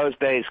powers in those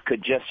days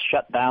could just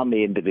shut down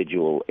the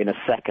individual in a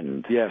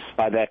second. Yes.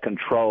 By their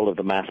control of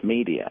the mass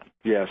media.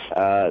 Yes.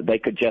 They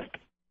could just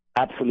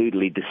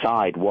absolutely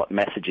decide what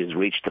messages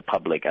reached the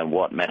public and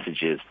what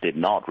messages did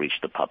not reach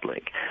the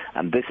public.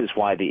 And this is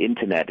why the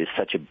Internet is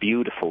such a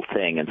beautiful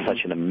thing and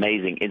such an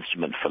amazing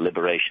instrument for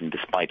liberation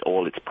despite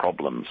all its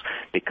problems,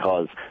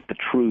 because the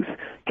truth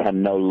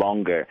can no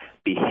longer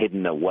be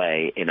hidden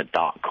away in a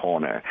dark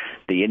corner.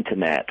 The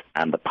Internet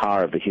and the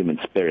power of the human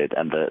spirit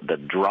and the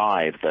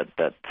drive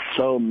that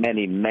so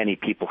many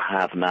people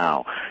have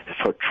now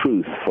for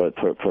truth, for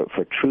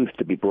truth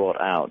to be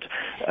brought out,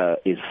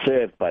 is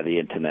served by the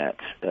Internet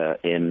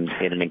in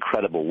an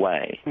incredible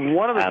way.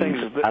 One of the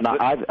things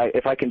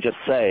if I can just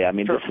say, I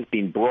mean, Sure. This has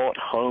been brought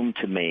home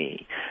to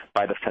me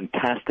by the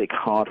fantastic,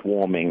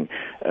 heartwarming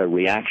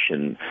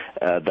reaction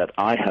that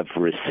I have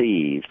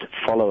received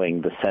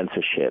following the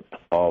censorship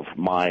of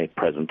my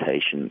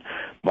presentation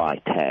by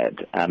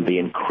TED, and the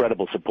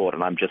incredible support.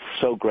 And I'm just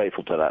so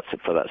grateful for that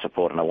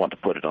support, and I want to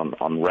put it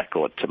on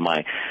record to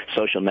my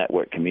social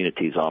network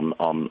communities on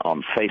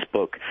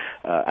Facebook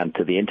and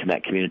to the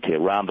Internet community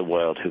around the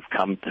world who've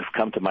come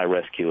to my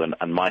rescue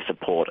and my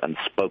support and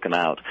spoken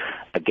out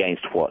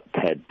against what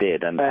TED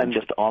did. And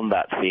just on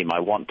that theme, I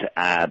want to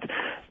add,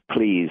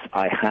 please,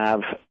 I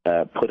have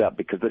put up,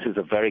 because this is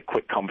a very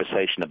quick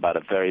conversation about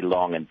a very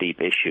long and deep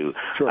issue,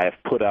 Sure. I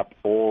have put up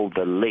all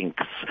the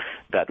links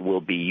that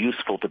will be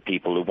useful to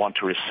people who want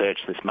to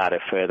research this matter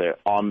further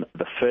on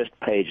the first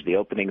page, the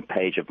opening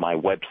page of my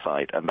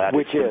website, and that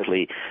is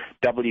simply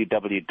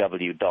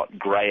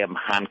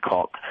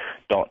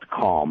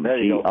www.grahamhancock.com, GrahamHancock.com.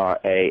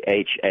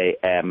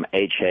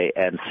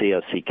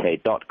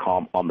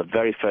 On the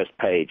very first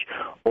page,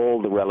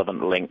 all the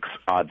relevant links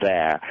are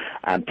there,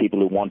 and people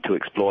who want to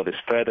explore this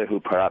further,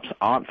 who perhaps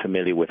aren't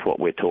familiar with what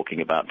we're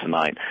talking about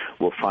tonight,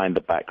 will find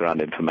the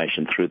background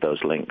information through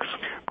those links.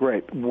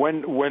 Great.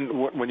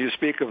 When you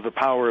speak of the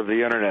power of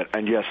the Internet,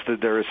 and yes,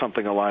 there is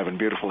something alive and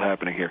beautiful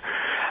happening here,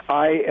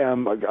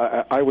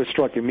 I was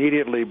struck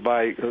immediately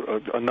by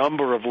a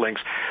number of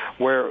links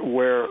where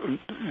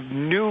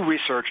new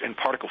research in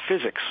particle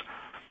physics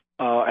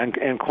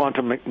and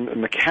quantum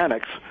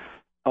mechanics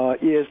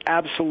is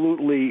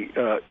absolutely,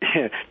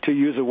 to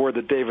use a word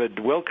that David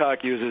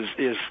Wilcock uses,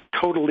 is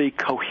totally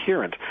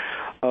coherent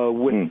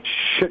with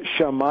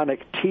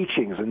shamanic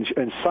teachings,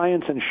 and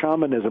science and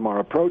shamanism are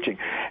approaching.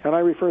 And I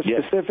refer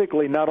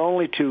specifically not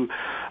only to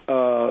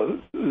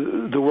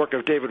the work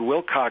of David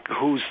Wilcock,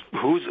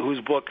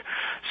 whose book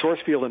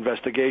Sourcefield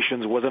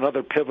Investigations was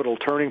another pivotal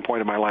turning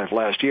point in my life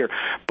last year.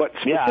 But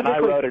yeah, and I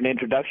wrote an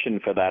introduction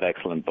for that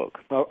excellent book.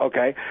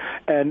 Okay,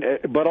 and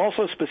but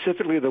also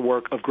specifically the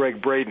work of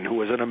Greg Braden, who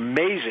was an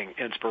amazing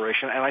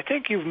inspiration. And I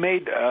think you've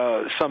made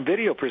some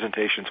video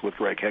presentations with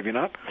Greg, have you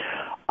not?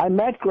 I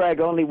met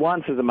Greg only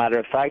once, as a matter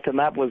of fact, and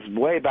that was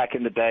way back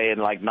in the day in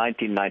like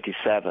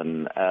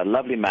 1997.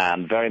 Lovely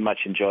man, very much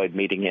enjoyed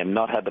meeting him.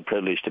 Not had the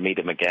privilege to meet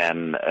him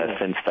again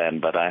since then,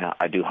 but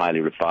I do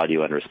highly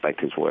value and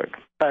respect his work.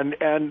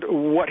 And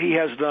what he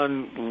has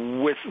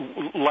done with,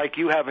 like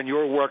you have in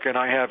your work and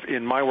I have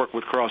in my work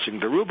with Crossing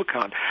the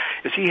Rubicon,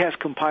 is he has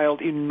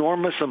compiled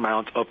enormous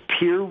amounts of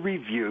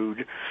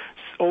peer-reviewed,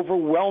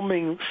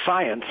 overwhelming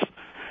science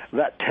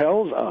that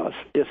tells us,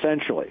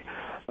 essentially,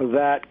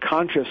 that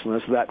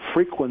consciousness, that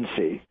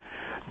frequency,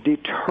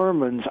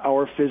 determines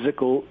our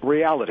physical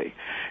reality.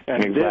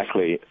 And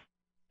exactly.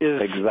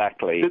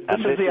 Exactly. This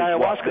is the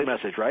ayahuasca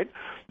message, right?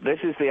 This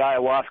is the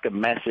ayahuasca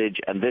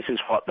message, and this is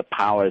what the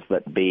powers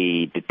that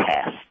be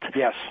detest.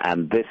 Yes.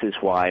 And this is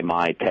why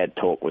my TED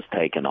Talk was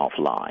taken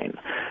offline.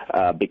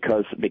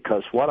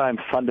 Because what I'm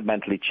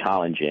fundamentally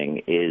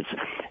challenging is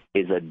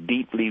a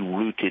deeply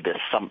rooted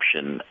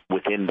assumption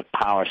within the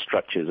power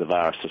structures of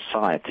our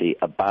society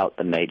about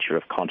the nature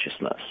of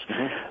consciousness.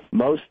 Mm-hmm.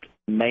 Most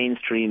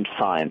mainstream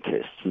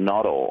scientists,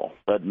 not all,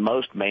 but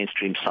most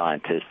mainstream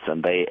scientists,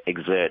 and they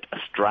exert a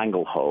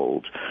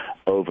stranglehold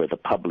over the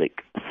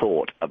public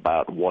thought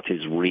about what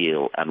is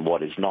real and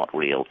what is not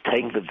real,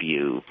 take the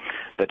view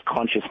that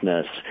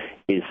consciousness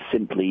is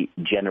simply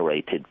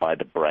generated by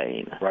the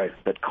brain, right.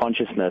 That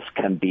consciousness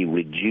can be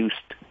reduced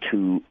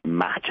to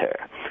matter,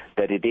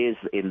 that it is,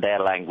 in their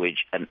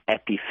language, an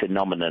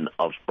epiphenomenon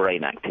of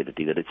brain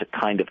activity, that it's a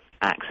kind of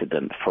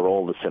accident for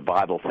all the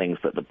survival things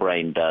that the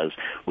brain does.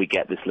 We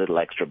get this little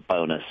extra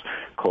bonus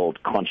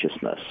called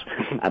consciousness.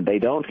 And they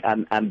don't,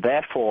 and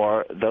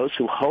therefore those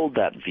who hold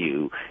that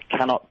view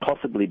cannot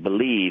possibly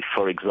believe,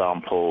 for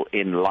example,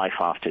 in life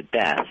after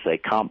death. They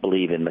can't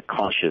believe in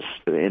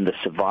the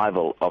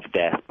survival of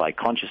death by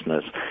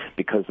consciousness,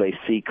 because they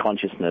see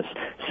consciousness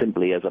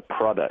simply as a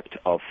product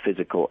of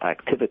physical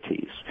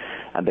activities.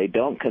 And they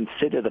don't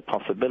consider the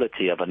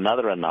possibility of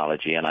another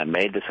analogy, and I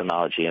made this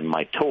analogy in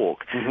my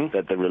talk,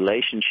 that the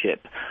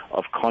relationship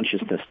of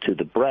consciousness to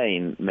the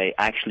brain may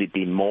actually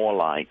be more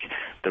like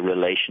the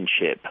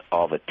relationship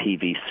of a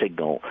TV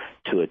signal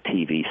to a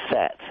TV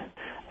set.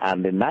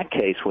 And in that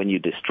case, when you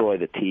destroy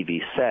the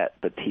TV set,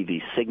 the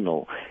TV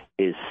signal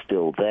is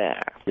still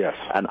there. Yes.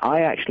 And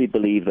I actually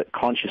believe that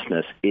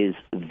consciousness is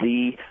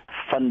the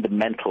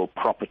fundamental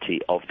property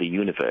of the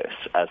universe,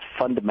 as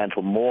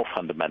fundamental, more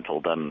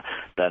fundamental than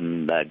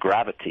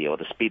gravity or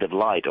the speed of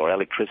light or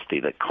electricity,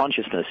 that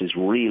consciousness is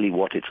really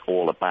what it's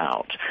all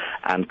about.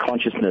 And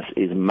consciousness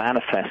is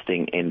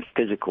manifesting in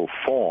physical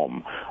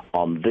form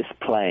on this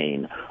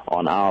plane,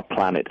 on our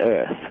planet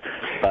Earth,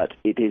 but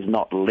it is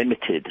not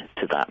limited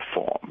to that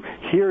form.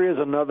 Here is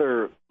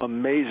another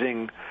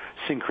amazing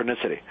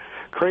synchronicity.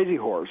 Crazy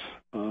Horse,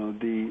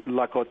 the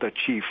Lakota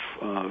chief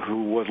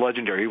who was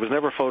legendary, he was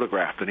never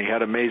photographed, and he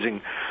had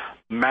amazing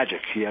magic.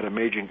 He had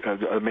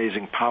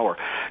amazing power.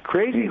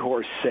 Crazy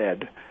Horse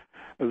said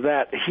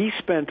that he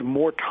spent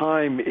more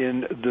time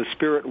in the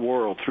spirit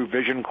world through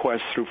vision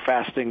quests, through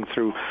fasting,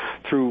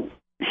 through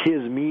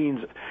his means.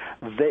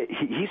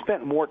 He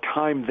spent more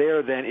time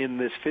there than in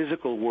this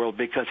physical world,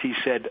 because he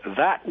said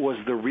that was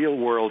the real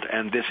world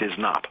and this is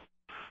not.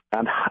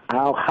 And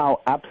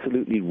how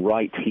absolutely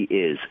right he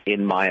is,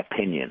 in my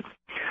opinion.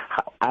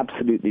 How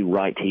absolutely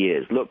right he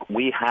is. Look,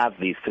 we have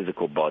these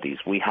physical bodies.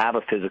 We have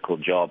a physical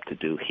job to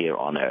do here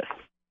on Earth.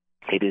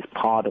 It is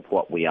part of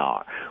what we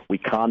are. We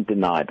can't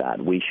deny that.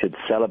 We should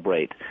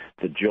celebrate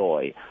the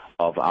joy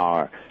of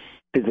our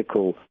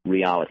physical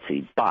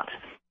reality. But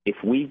if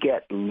we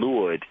get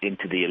lured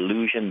into the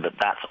illusion that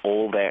that's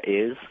all there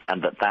is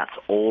and that that's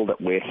all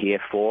that we're here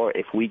for,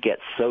 if we get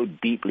so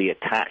deeply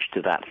attached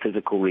to that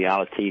physical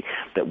reality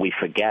that we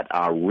forget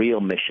our real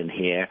mission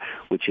here,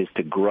 which is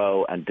to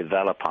grow and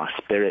develop our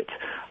spirit,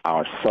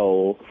 our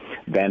soul,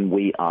 then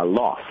we are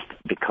lost,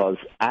 because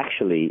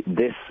actually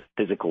this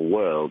physical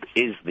world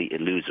is the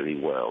illusory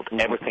world.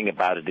 Everything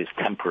about it is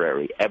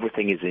temporary.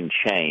 Everything is in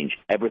change.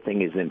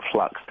 Everything is in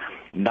flux.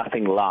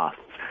 Nothing lasts.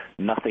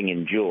 Nothing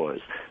endures.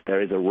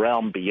 There is a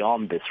realm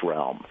beyond this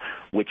realm,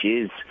 which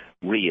is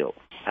real,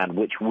 and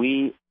which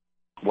we,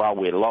 while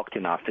we're locked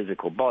in our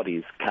physical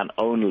bodies, can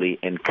only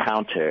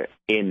encounter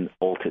in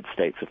altered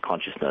states of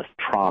consciousness,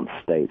 trance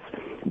states,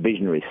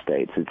 visionary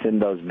states. It's in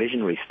those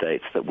visionary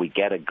states that we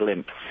get a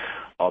glimpse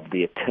of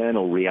the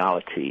eternal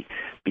reality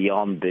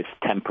beyond this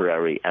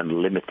temporary and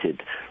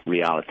limited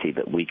reality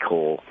that we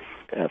call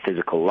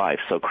physical life.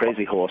 So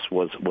Crazy Horse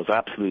was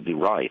absolutely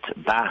right.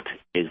 That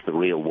is the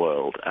real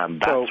world, and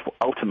that's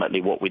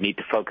ultimately what we need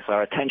to focus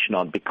our attention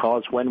on,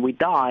 because when we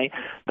die,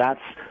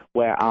 that's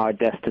where our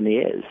destiny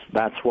is.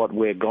 That's what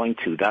we're going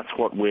to. That's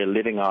what we're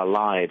living our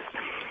lives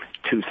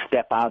to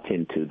step out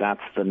into.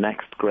 That's the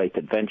next great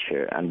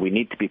adventure, and we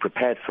need to be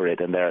prepared for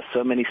it. And there are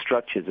so many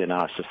structures in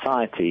our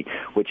society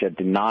which are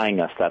denying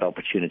us that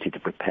opportunity to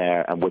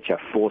prepare and which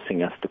are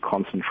forcing us to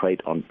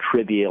concentrate on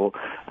trivial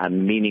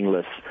and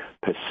meaningless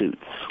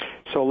pursuits.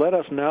 So let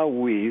us now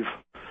weave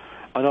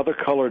another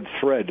colored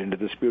thread into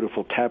this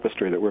beautiful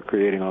tapestry that we're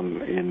creating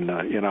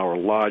in our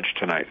lodge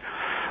tonight,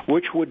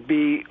 which would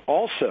be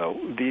also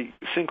the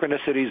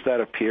synchronicities that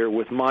appear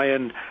with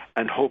Mayan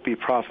and Hopi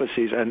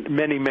prophecies and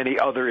many, many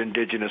other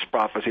indigenous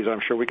prophecies.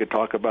 I'm sure we could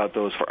talk about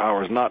those for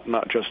hours,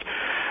 not just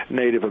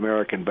Native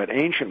American, but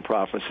ancient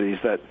prophecies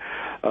that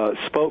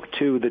spoke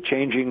to the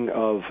changing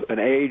of an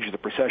age, the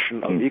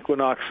precession of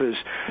equinoxes,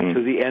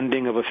 to the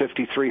ending of a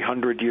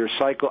 5,300-year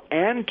cycle,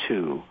 and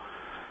to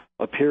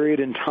a period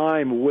in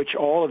time which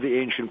all of the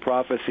ancient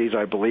prophecies,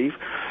 I believe,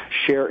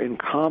 share in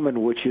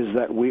common, which is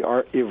that we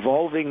are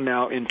evolving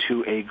now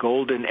into a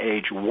golden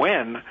age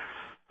when,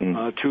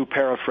 to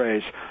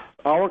paraphrase,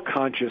 our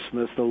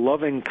consciousness, the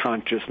loving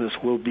consciousness,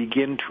 will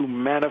begin to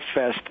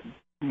manifest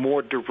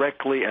more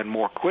directly and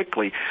more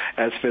quickly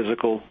as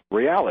physical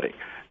reality.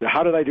 Now,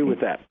 how did I do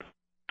with that?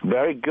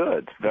 Very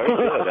good,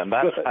 and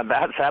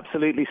that's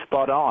absolutely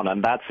spot on,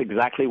 and that's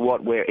exactly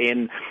what we're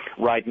in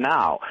right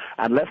now.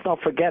 And let's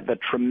not forget that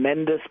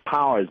tremendous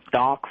powers,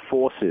 dark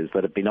forces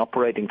that have been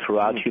operating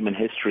throughout human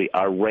history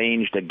are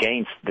ranged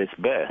against this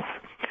birth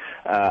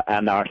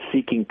and are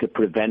seeking to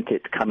prevent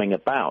it coming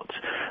about.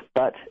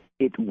 But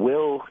it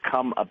will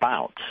come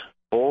about.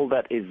 All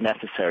that is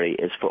necessary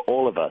is for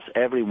all of us,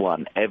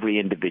 everyone, every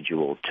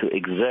individual, to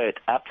exert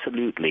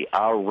absolutely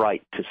our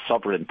right to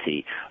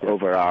sovereignty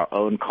over our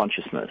own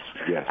consciousness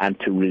and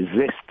to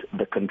resist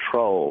the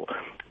control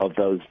of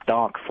those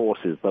dark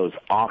forces, those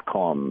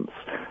archons,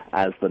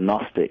 as the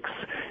Gnostics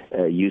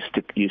used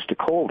to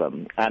call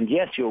them. And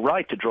yes, you're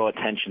right to draw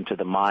attention to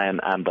the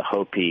Mayan and the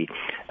Hopi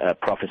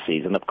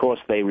prophecies. And of course,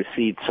 they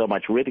received so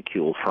much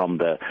ridicule from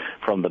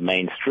the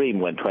mainstream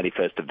when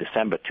 21st of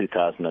December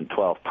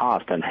 2012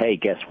 passed. And hey,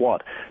 guess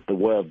what? The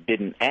world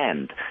didn't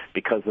end,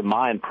 because the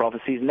Mayan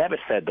prophecies never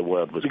said the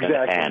world was going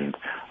to end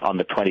on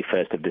the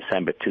 21st of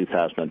December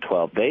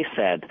 2012. They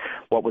said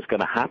what was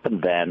going to happen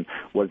then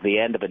was the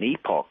end of an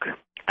epoch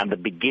and the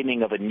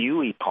beginning of a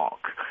new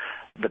epoch,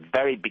 the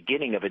very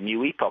beginning of a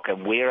new epoch,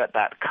 and we're at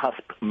that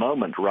cusp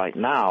moment right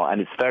now.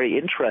 And it's very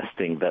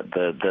interesting that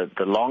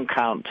the long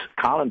count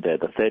calendar,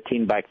 the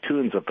 13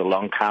 Baktuns of the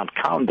long count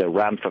calendar,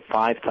 ran for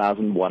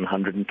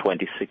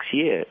 5,126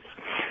 years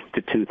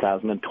to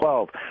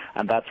 2012,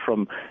 and that's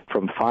from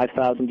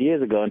 5,000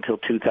 years ago until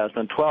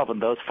 2012,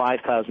 and those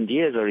 5,000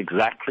 years are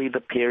exactly the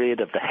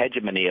period of the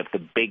hegemony of the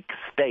big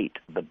state,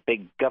 the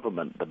big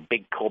government, the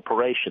big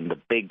corporation, the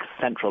big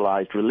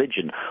centralized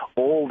religion,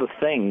 all the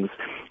things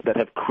that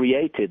have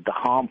created the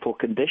harmful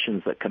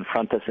conditions that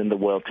confront us in the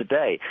world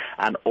today.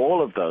 And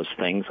all of those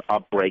things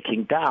are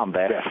breaking down.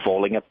 They're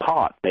falling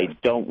apart. They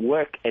don't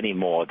work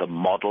anymore. The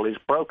model is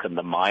broken.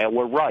 The Maya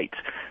were right.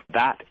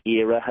 That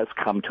era has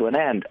come to an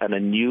end, and a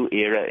new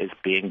era is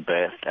being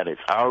birthed, and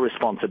it's our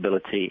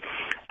responsibility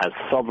as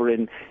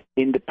sovereign,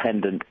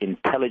 independent,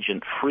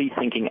 intelligent,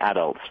 free-thinking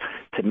adults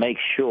to make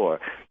sure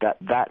that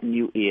that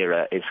new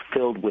era is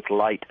filled with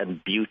light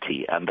and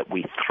beauty, and that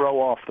we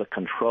throw off the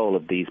control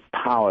of these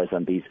powers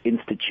and these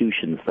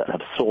institutions that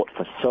have sought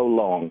for so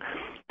long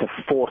to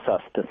force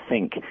us to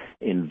think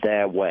in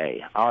their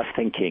way. Our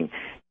thinking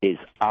is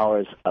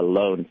ours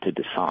alone to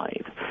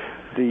decide.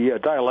 The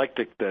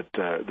dialectic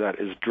that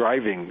is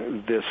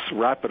driving this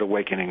rapid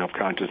awakening of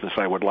consciousness,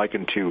 I would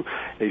liken to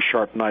a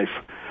sharp knife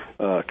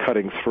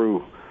cutting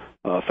through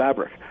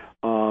fabric.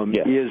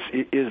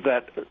 Is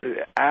that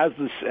as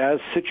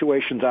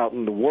situations out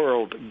in the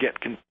world get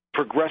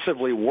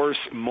progressively worse,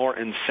 more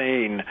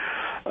insane,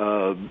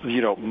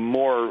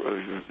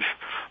 more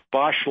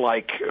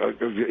Bosch-like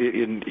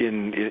in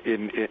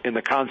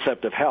the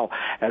concept of hell,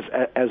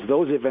 as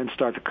those events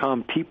start to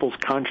come, people's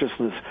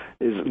consciousness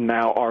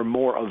are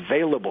more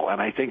available,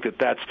 and I think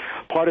that's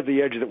part of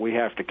the edge that we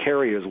have to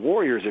carry as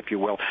warriors, if you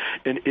will,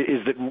 and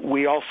is that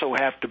we also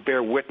have to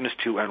bear witness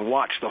to and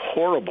watch the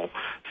horrible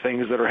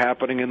things that are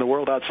happening in the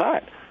world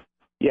outside.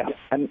 Yeah,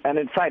 and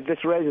in fact,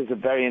 this raises a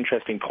very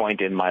interesting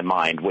point in my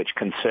mind, which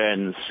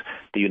concerns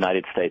the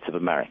United States of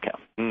America,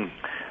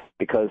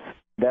 because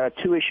there are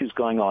two issues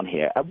going on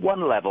here. At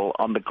one level,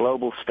 on the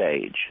global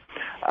stage,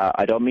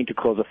 I don't mean to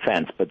cause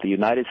offense, but the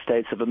United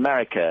States of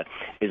America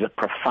is a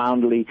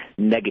profoundly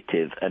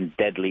negative and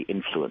deadly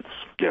influence.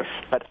 Yes.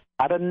 But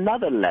at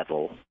another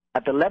level,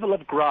 at the level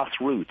of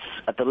grassroots,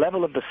 at the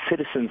level of the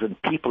citizens and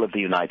people of the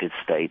United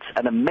States,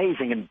 an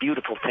amazing and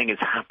beautiful thing is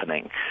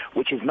happening,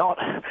 which is not,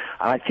 and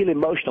I feel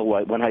emotional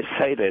when I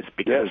say this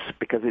because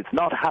it's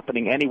not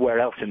happening anywhere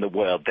else in the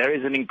world. There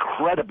is an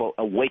incredible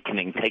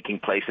awakening taking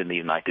place in the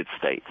United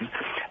States,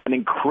 an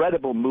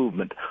incredible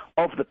movement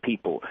of the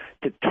people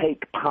to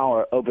take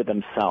power over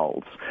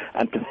themselves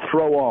and to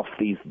throw off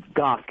these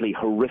ghastly,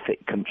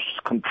 horrific,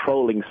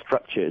 controlling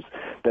structures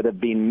that have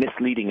been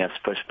misleading us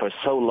for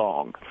so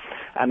long.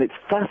 And it's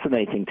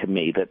fascinating to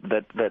me that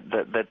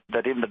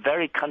in the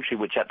very country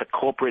which at the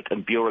corporate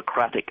and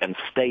bureaucratic and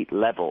state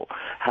level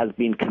has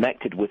been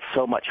connected with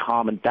so much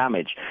harm and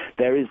damage,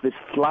 there is this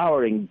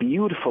flowering,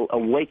 beautiful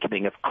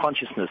awakening of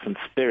consciousness and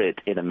spirit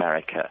in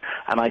America.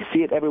 And I see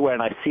it everywhere,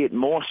 and I see it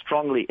more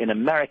strongly in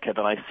America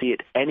than I see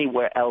it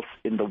anywhere else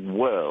in the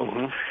world.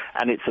 Mm-hmm.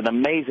 And it's an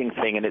amazing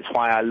thing, and it's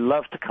why I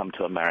love to come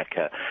to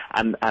America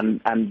and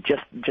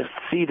just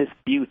see this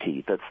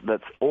beauty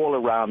that's all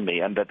around me,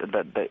 and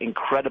the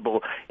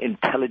incredible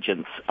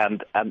intelligence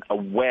and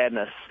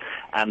awareness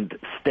and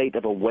state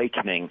of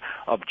awakening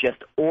of just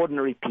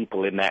ordinary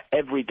people in their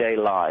everyday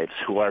lives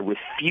who are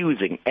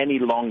refusing any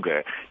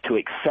longer to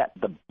accept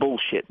the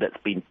bullshit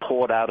that's been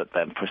poured out at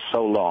them for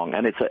so long.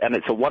 And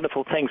it's a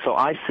wonderful thing. So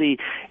I see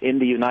in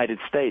the United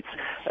States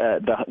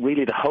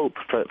really the hope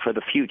for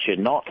the future,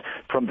 not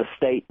from the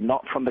state,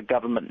 not from the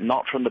government,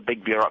 not from the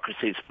big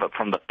bureaucracies, but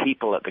from the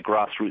people at the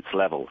grassroots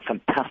level.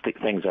 Fantastic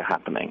things are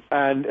happening.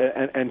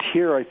 And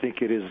here I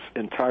think it is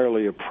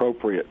entirely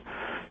appropriate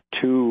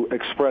to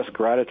express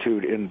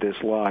gratitude in this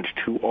lodge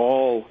to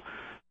all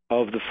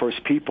of the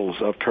First Peoples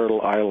of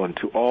Turtle Island,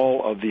 to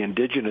all of the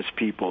indigenous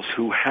peoples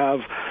who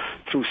have,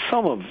 through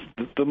some of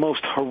the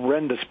most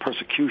horrendous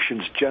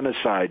persecutions,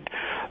 genocide,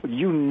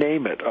 you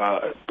name it,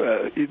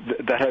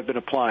 that have been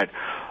applied,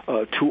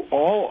 to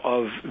all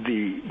of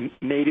the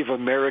Native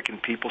American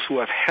peoples who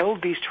have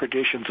held these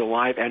traditions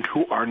alive and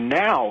who are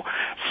now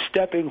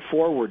stepping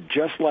forward,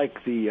 just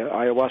like the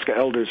ayahuasca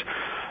elders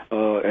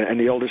and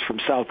the elders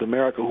from South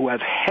America who have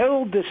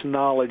held this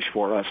knowledge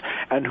for us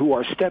and who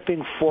are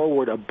stepping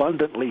forward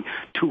abundantly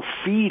to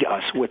feed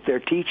us with their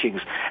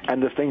teachings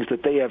and the things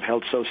that they have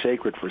held so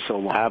sacred for so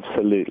long.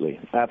 Absolutely,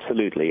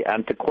 absolutely.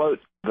 And to quote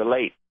the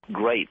late,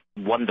 great,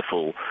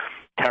 wonderful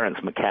Terence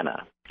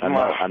McKenna,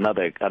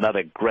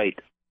 another great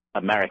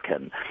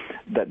American,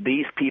 that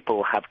these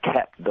people have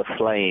kept the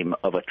flame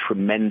of a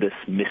tremendous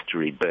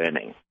mystery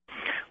burning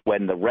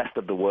when the rest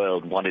of the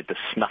world wanted to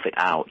snuff it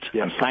out.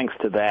 Yes. And thanks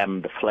to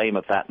them, the flame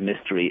of that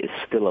mystery is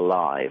still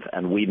alive,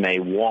 and we may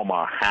warm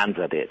our hands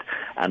at it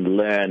and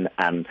learn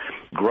and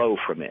grow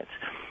from it.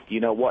 You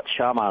know, what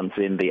shamans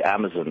in the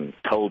Amazon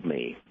told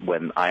me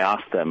when I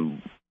asked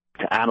them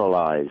to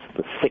analyze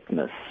the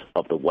sickness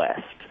of the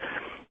West,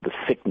 the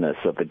sickness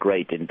of the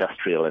great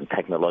industrial and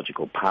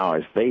technological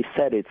powers, they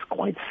said it's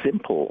quite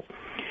simple.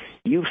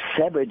 You've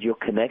severed your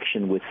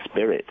connection with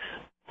spirit.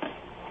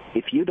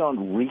 If you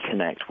don't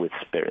reconnect with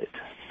spirit,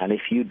 and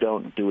if you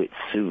don't do it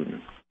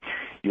soon,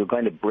 you're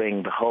going to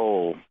bring the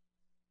whole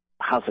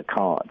house of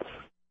cards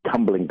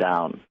tumbling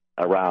down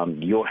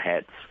around your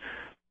heads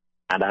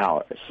and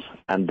ours.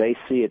 And they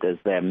see it as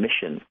their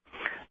mission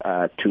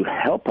to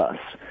help us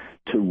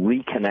to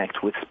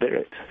reconnect with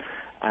spirit,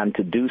 and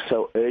to do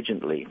so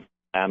urgently,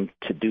 and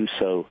to do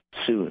so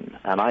soon.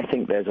 And I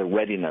think there's a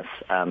readiness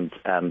and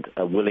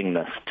a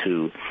willingness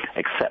to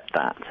accept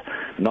that,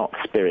 not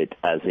spirit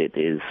as it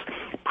is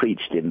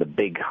preached in the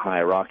big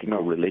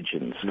hierarchical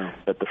religions,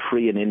 but the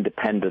free and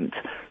independent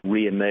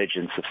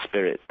reemergence of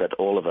spirit that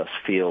all of us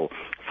feel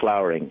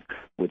flowering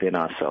within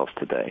ourselves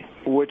today.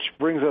 Which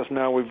brings us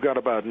now, we've got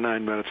about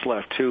 9 minutes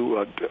left,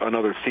 to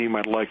another theme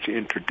I'd like to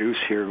introduce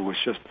here. It was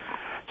just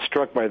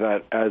struck by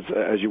that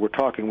as you were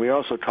talking. We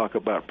also talk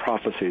about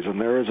prophecies, and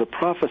there is a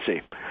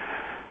prophecy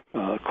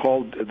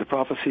called the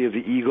prophecy of the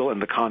eagle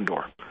and the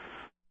condor,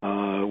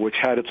 which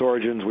had its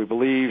origins, we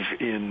believe,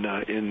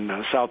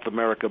 in South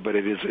America, but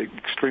it is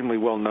extremely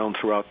well known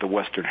throughout the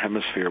Western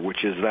Hemisphere,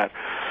 which is that,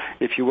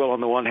 if you will, on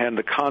the one hand,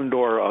 the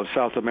condor of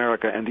South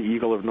America and the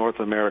eagle of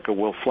North America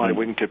will fly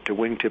wingtip to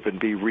wingtip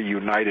and be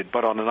reunited.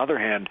 But on the other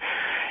hand,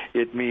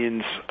 it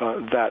means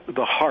that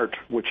the heart,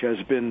 which has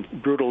been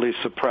brutally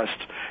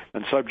suppressed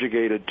and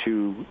subjugated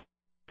to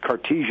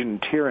Cartesian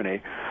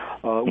tyranny,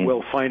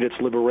 will find its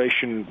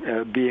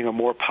liberation being a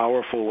more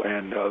powerful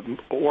and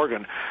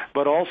organ,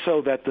 but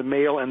also that the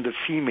male and the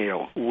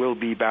female will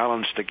be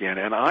balanced again.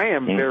 And I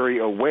am very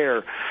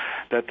aware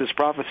that this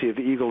prophecy of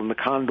the eagle and the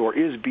condor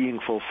is being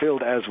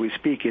fulfilled as we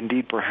speak.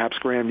 Indeed, perhaps,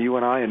 Graham, you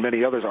and I and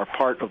many others are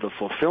part of the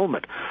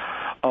fulfillment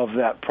of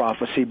that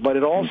prophecy, but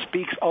it all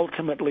speaks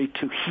ultimately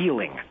to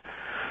healing.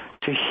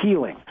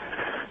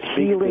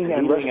 Healing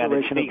and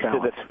restoration of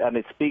balance. And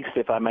it speaks,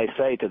 if I may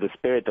say, to the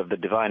spirit of the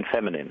divine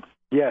feminine.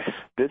 Yes,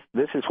 this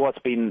is what's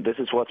been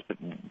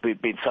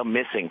so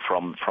missing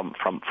from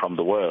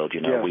the world.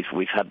 You know,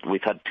 we've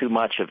had too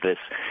much of this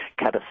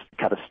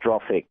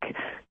catastrophic,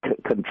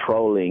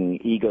 controlling,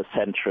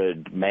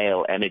 ego-centered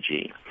male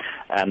energy,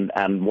 and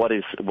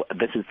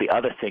this is the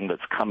other thing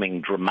that's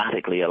coming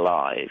dramatically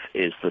alive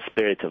is the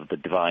spirit of the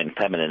divine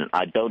feminine.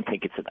 I don't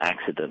think it's an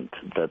accident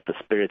that the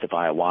spirit of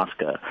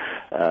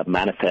ayahuasca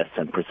manifests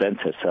and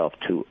presents herself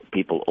to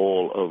people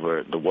all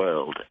over the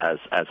world as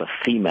a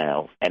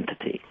female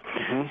entity.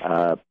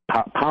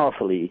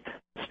 Powerfully,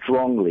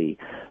 strongly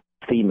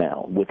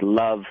female, with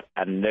love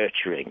and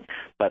nurturing,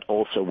 but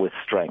also with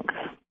strength.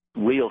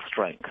 real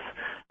strength.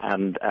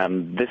 And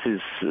this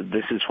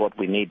is what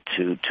we need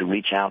to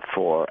reach out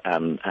for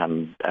and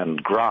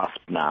grasp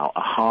now,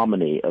 a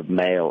harmony of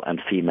male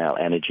and female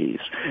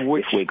energies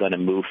if we're going to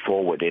move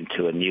forward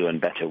into a new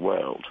and better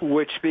world.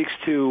 Which speaks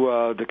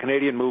to the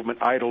Canadian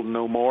movement Idle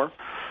No More,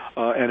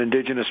 an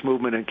indigenous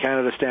movement in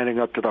Canada standing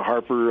up to the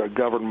Harper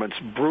government's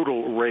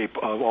brutal rape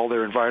of all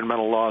their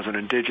environmental laws and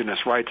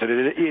indigenous rights. And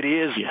it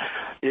is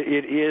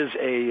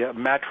a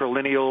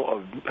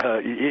matrilineal,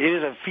 it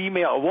is a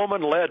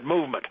woman-led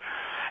movement.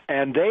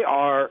 And they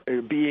are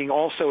being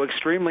also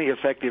extremely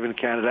effective in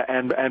Canada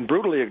and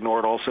brutally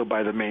ignored also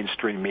by the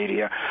mainstream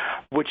media,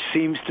 which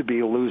seems to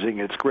be losing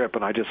its grip.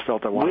 And I just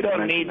felt I wanted to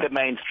mention We don't need the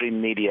mainstream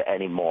media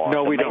anymore.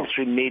 No, we don't. The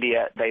mainstream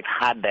media, they've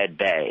had their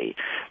day.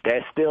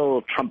 They're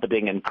still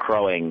trumpeting and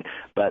crowing,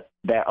 but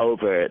they're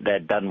over, they're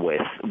done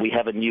with. We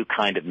have a new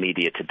kind of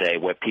media today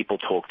where people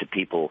talk to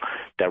people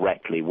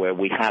directly, where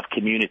we have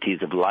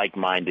communities of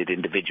like-minded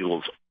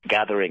individuals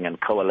gathering and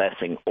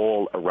coalescing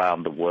all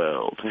around the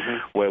world,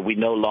 where we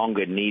no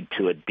longer need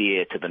to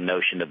adhere to the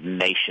notion of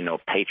nation or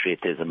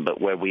patriotism, but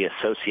where we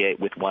associate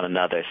with one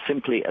another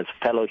simply as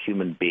fellow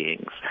human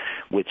beings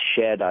with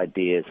shared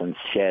ideas and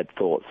shared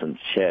thoughts and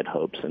shared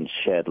hopes and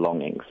shared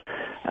longings.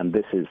 And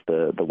this is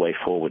the way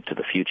forward to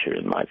the future,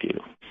 in my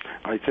view.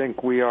 I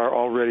think we are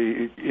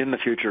already in the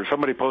future.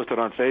 Somebody posted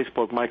on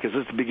Facebook, Mike, is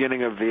this the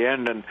beginning of the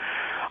end? And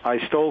I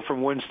stole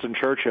from Winston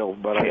Churchill,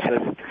 but I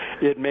said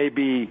it may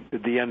be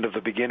the end of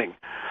the beginning.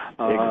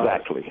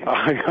 Exactly.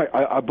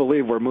 I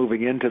believe we're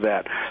moving into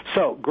that.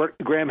 So,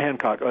 Graham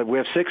Hancock, we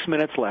have 6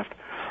 minutes left.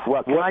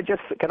 Well, can I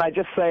just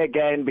say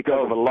again,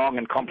 because of a long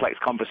and complex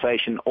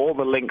conversation, all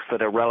the links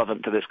that are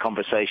relevant to this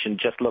conversation,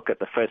 just look at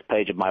the first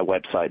page of my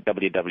website,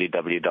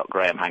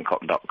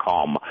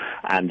 www.grahamhancock.com,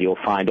 and you'll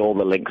find all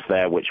the links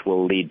there which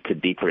will lead to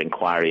deeper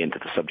inquiry into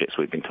the subjects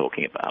we've been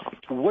talking about.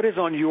 What is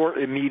on your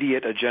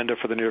immediate agenda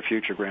for the near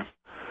future, Graham?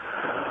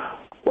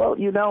 Well,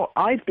 you know,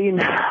 I've been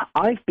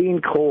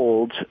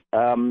called,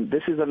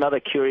 this is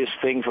another curious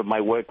thing from my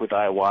work with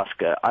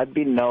ayahuasca. I've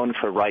been known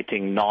for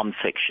writing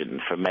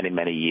nonfiction for many,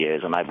 many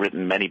years, and I've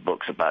written many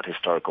books about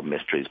historical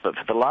mysteries. But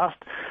for the last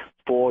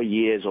 4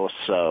 years or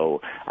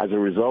so, as a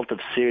result of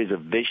a series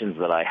of visions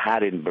that I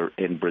had in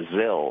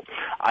Brazil,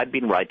 I've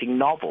been writing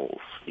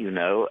novels, you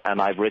know,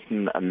 and I've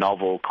written a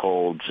novel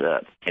called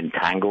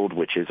Entangled,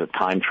 which is a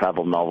time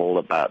travel novel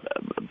about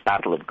a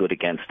battle of good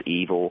against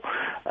evil.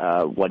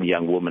 One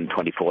young woman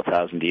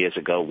 24,000 years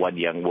ago, one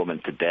young woman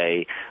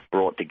today,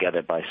 brought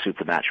together by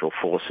supernatural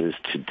forces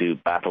to do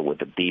battle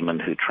with a demon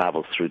who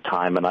travels through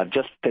time. And I've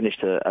just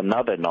finished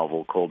another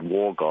novel called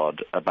War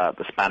God about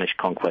the Spanish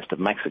conquest of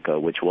Mexico,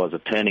 which was a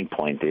turning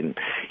point in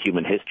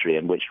human history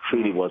and which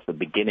truly was the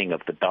beginning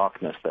of the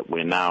darkness that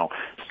we're now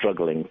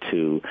struggling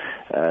to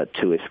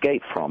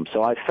escape from.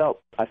 So I felt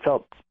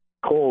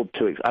called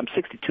to, I'm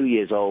 62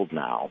 years old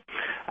now,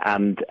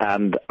 and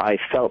I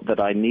felt that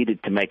I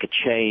needed to make a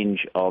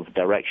change of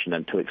direction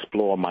and to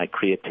explore my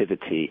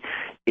creativity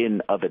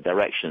in other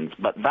directions.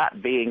 But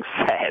that being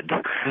said,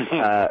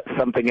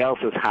 something else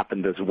has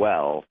happened as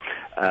well,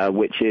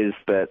 which is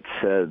that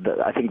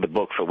I think the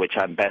book for which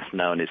I'm best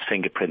known is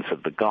Fingerprints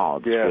of the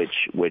Gods, yes,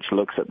 which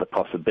looks at the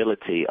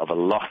possibility of a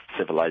lost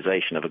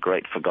civilization, of a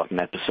great forgotten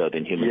episode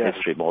in human yes,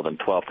 history more than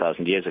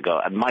 12,000 years ago.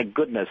 And my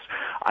goodness,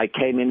 I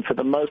came in for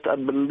the most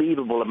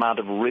unbelievable amount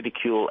of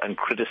ridicule and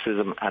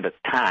criticism and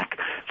attack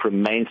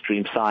from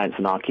mainstream science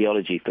and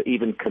archaeology for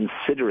even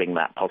considering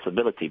that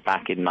possibility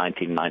back in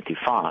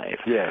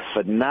 1995. Yes.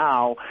 But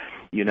now,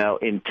 you know,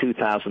 in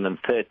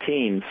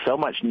 2013, so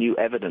much new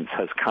evidence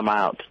has come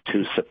out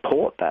to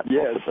support that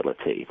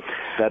possibility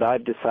that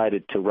I've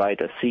decided to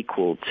write a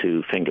sequel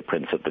to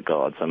Fingerprints of the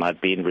Gods, and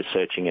I've been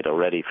researching it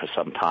already for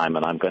some time,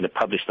 and I'm going to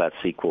publish that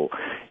sequel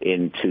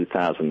in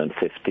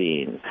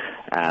 2015,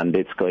 and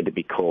it's going to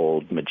be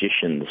called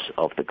Magicians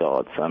of the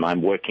Gods, and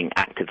I'm working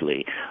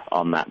actively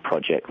on that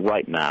project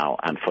right now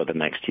and for the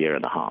next year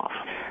and a half.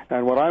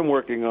 And what I'm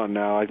working on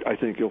now, I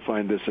think you'll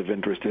find this of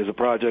interest, is a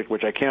project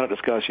which I cannot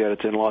discuss yet.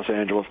 It's in Los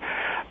Angeles,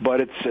 but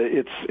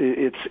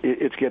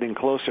it's getting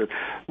closer.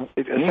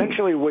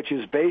 Essentially, which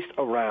is based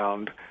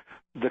around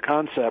the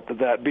concept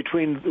that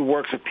between the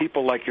works of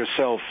people like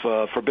yourself,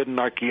 Forbidden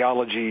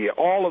Archaeology,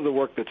 all of the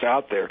work that's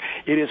out there,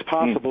 it is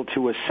possible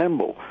to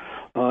assemble,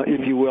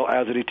 if you will,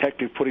 as a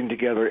detective putting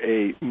together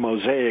a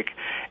mosaic,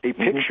 a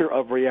picture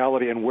of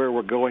reality and where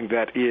we're going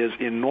that is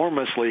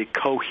enormously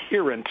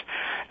coherent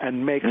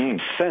and makes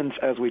sense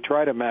as we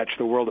try to match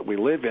the world that we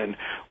live in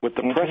with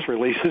the press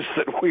releases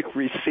that we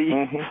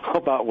receive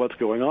about what's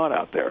going on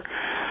out there.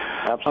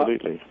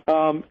 Absolutely.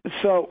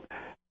 So,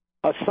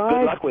 aside,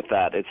 good luck with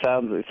that. It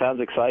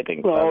sounds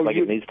exciting. Well, sounds like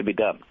it needs to be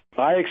done.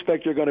 I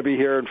expect you're going to be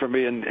hearing from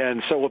me,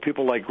 and so will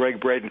people like Greg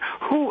Braden.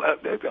 Who,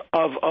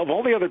 of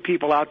all the other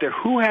people out there,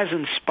 who has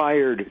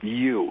inspired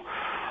you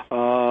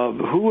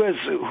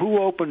Who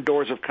opened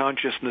doors of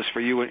consciousness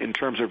for you in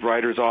terms of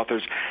writers,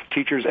 authors,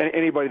 teachers,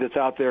 anybody that's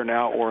out there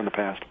now or in the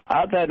past?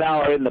 Out there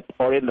now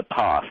or in the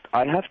past.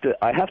 I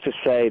have to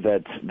say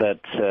that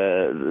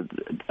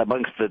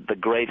amongst the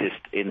greatest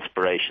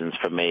inspirations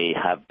for me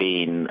have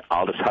been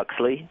Aldous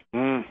Huxley,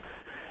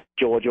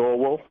 George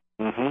Orwell,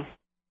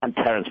 and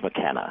Terence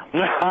McKenna.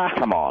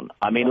 Come on.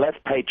 I mean, let's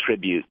pay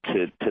tribute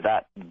to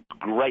that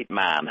great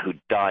man who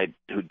died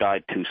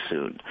too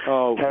soon.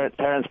 Oh.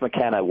 Terence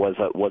McKenna was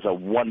a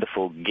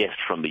wonderful gift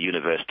from the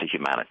universe to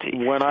humanity.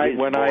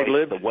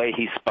 The way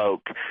he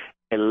spoke,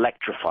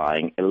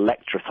 electrifying.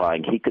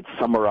 He could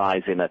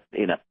summarize in a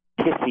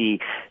pithy,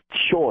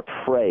 short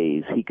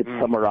phrase. He could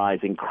summarize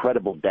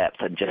incredible depth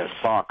and just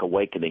spark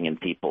awakening in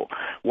people.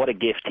 What a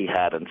gift he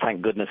had, and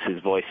thank goodness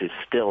his voice is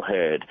still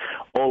heard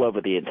all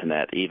over the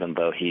internet, even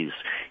though he's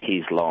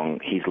long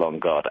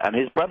gone. And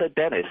his brother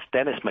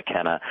Dennis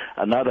McKenna,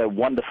 another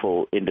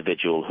wonderful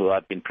individual who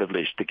I've been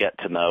privileged to get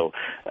to know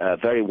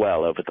very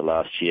well over the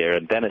last year.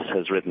 And Dennis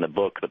has written a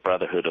book, The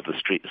Brotherhood of the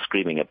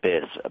Screaming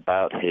Abyss,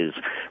 about his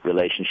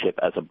relationship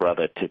as a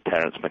brother to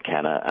Terence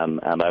McKenna.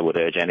 And I would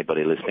urge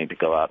anybody listening to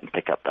go out and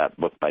pick up that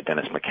book by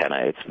Dennis McKenna.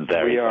 It's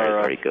very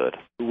good.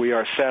 We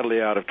are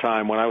sadly out of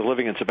time. When I was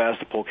living in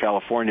Sebastopol,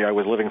 California, I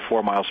was living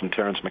 4 miles from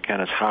Terence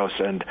McKenna's house,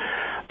 and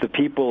the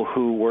people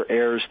who were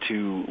heirs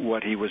to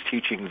what he was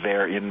teaching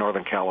there in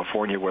Northern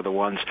California were the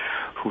ones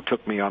who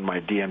took me on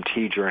my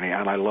DMT journey,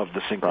 and I love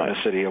the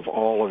synchronicity of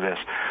all of this.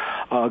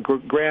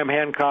 Graham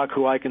Hancock,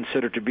 who I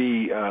consider to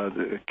be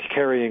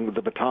carrying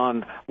the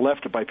baton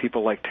left by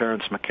people like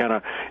Terence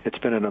McKenna, it's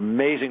been an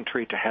amazing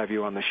treat to have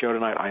you on the show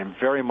tonight. I am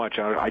very much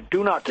honored. I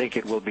do not think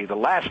it will be the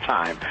last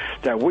time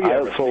that we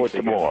ever look forward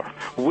to more.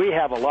 We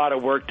have a lot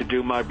of work to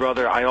do, my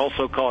brother. I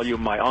also call you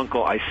my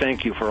uncle. I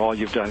thank you for all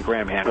you've done,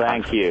 Graham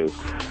Hancock.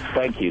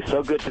 Thank you.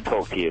 So good to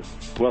talk to you.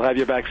 We'll have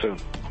you back soon.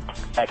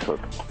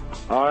 Excellent.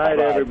 All right,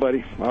 Bye-bye.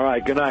 everybody. All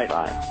right, good night.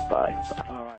 Bye.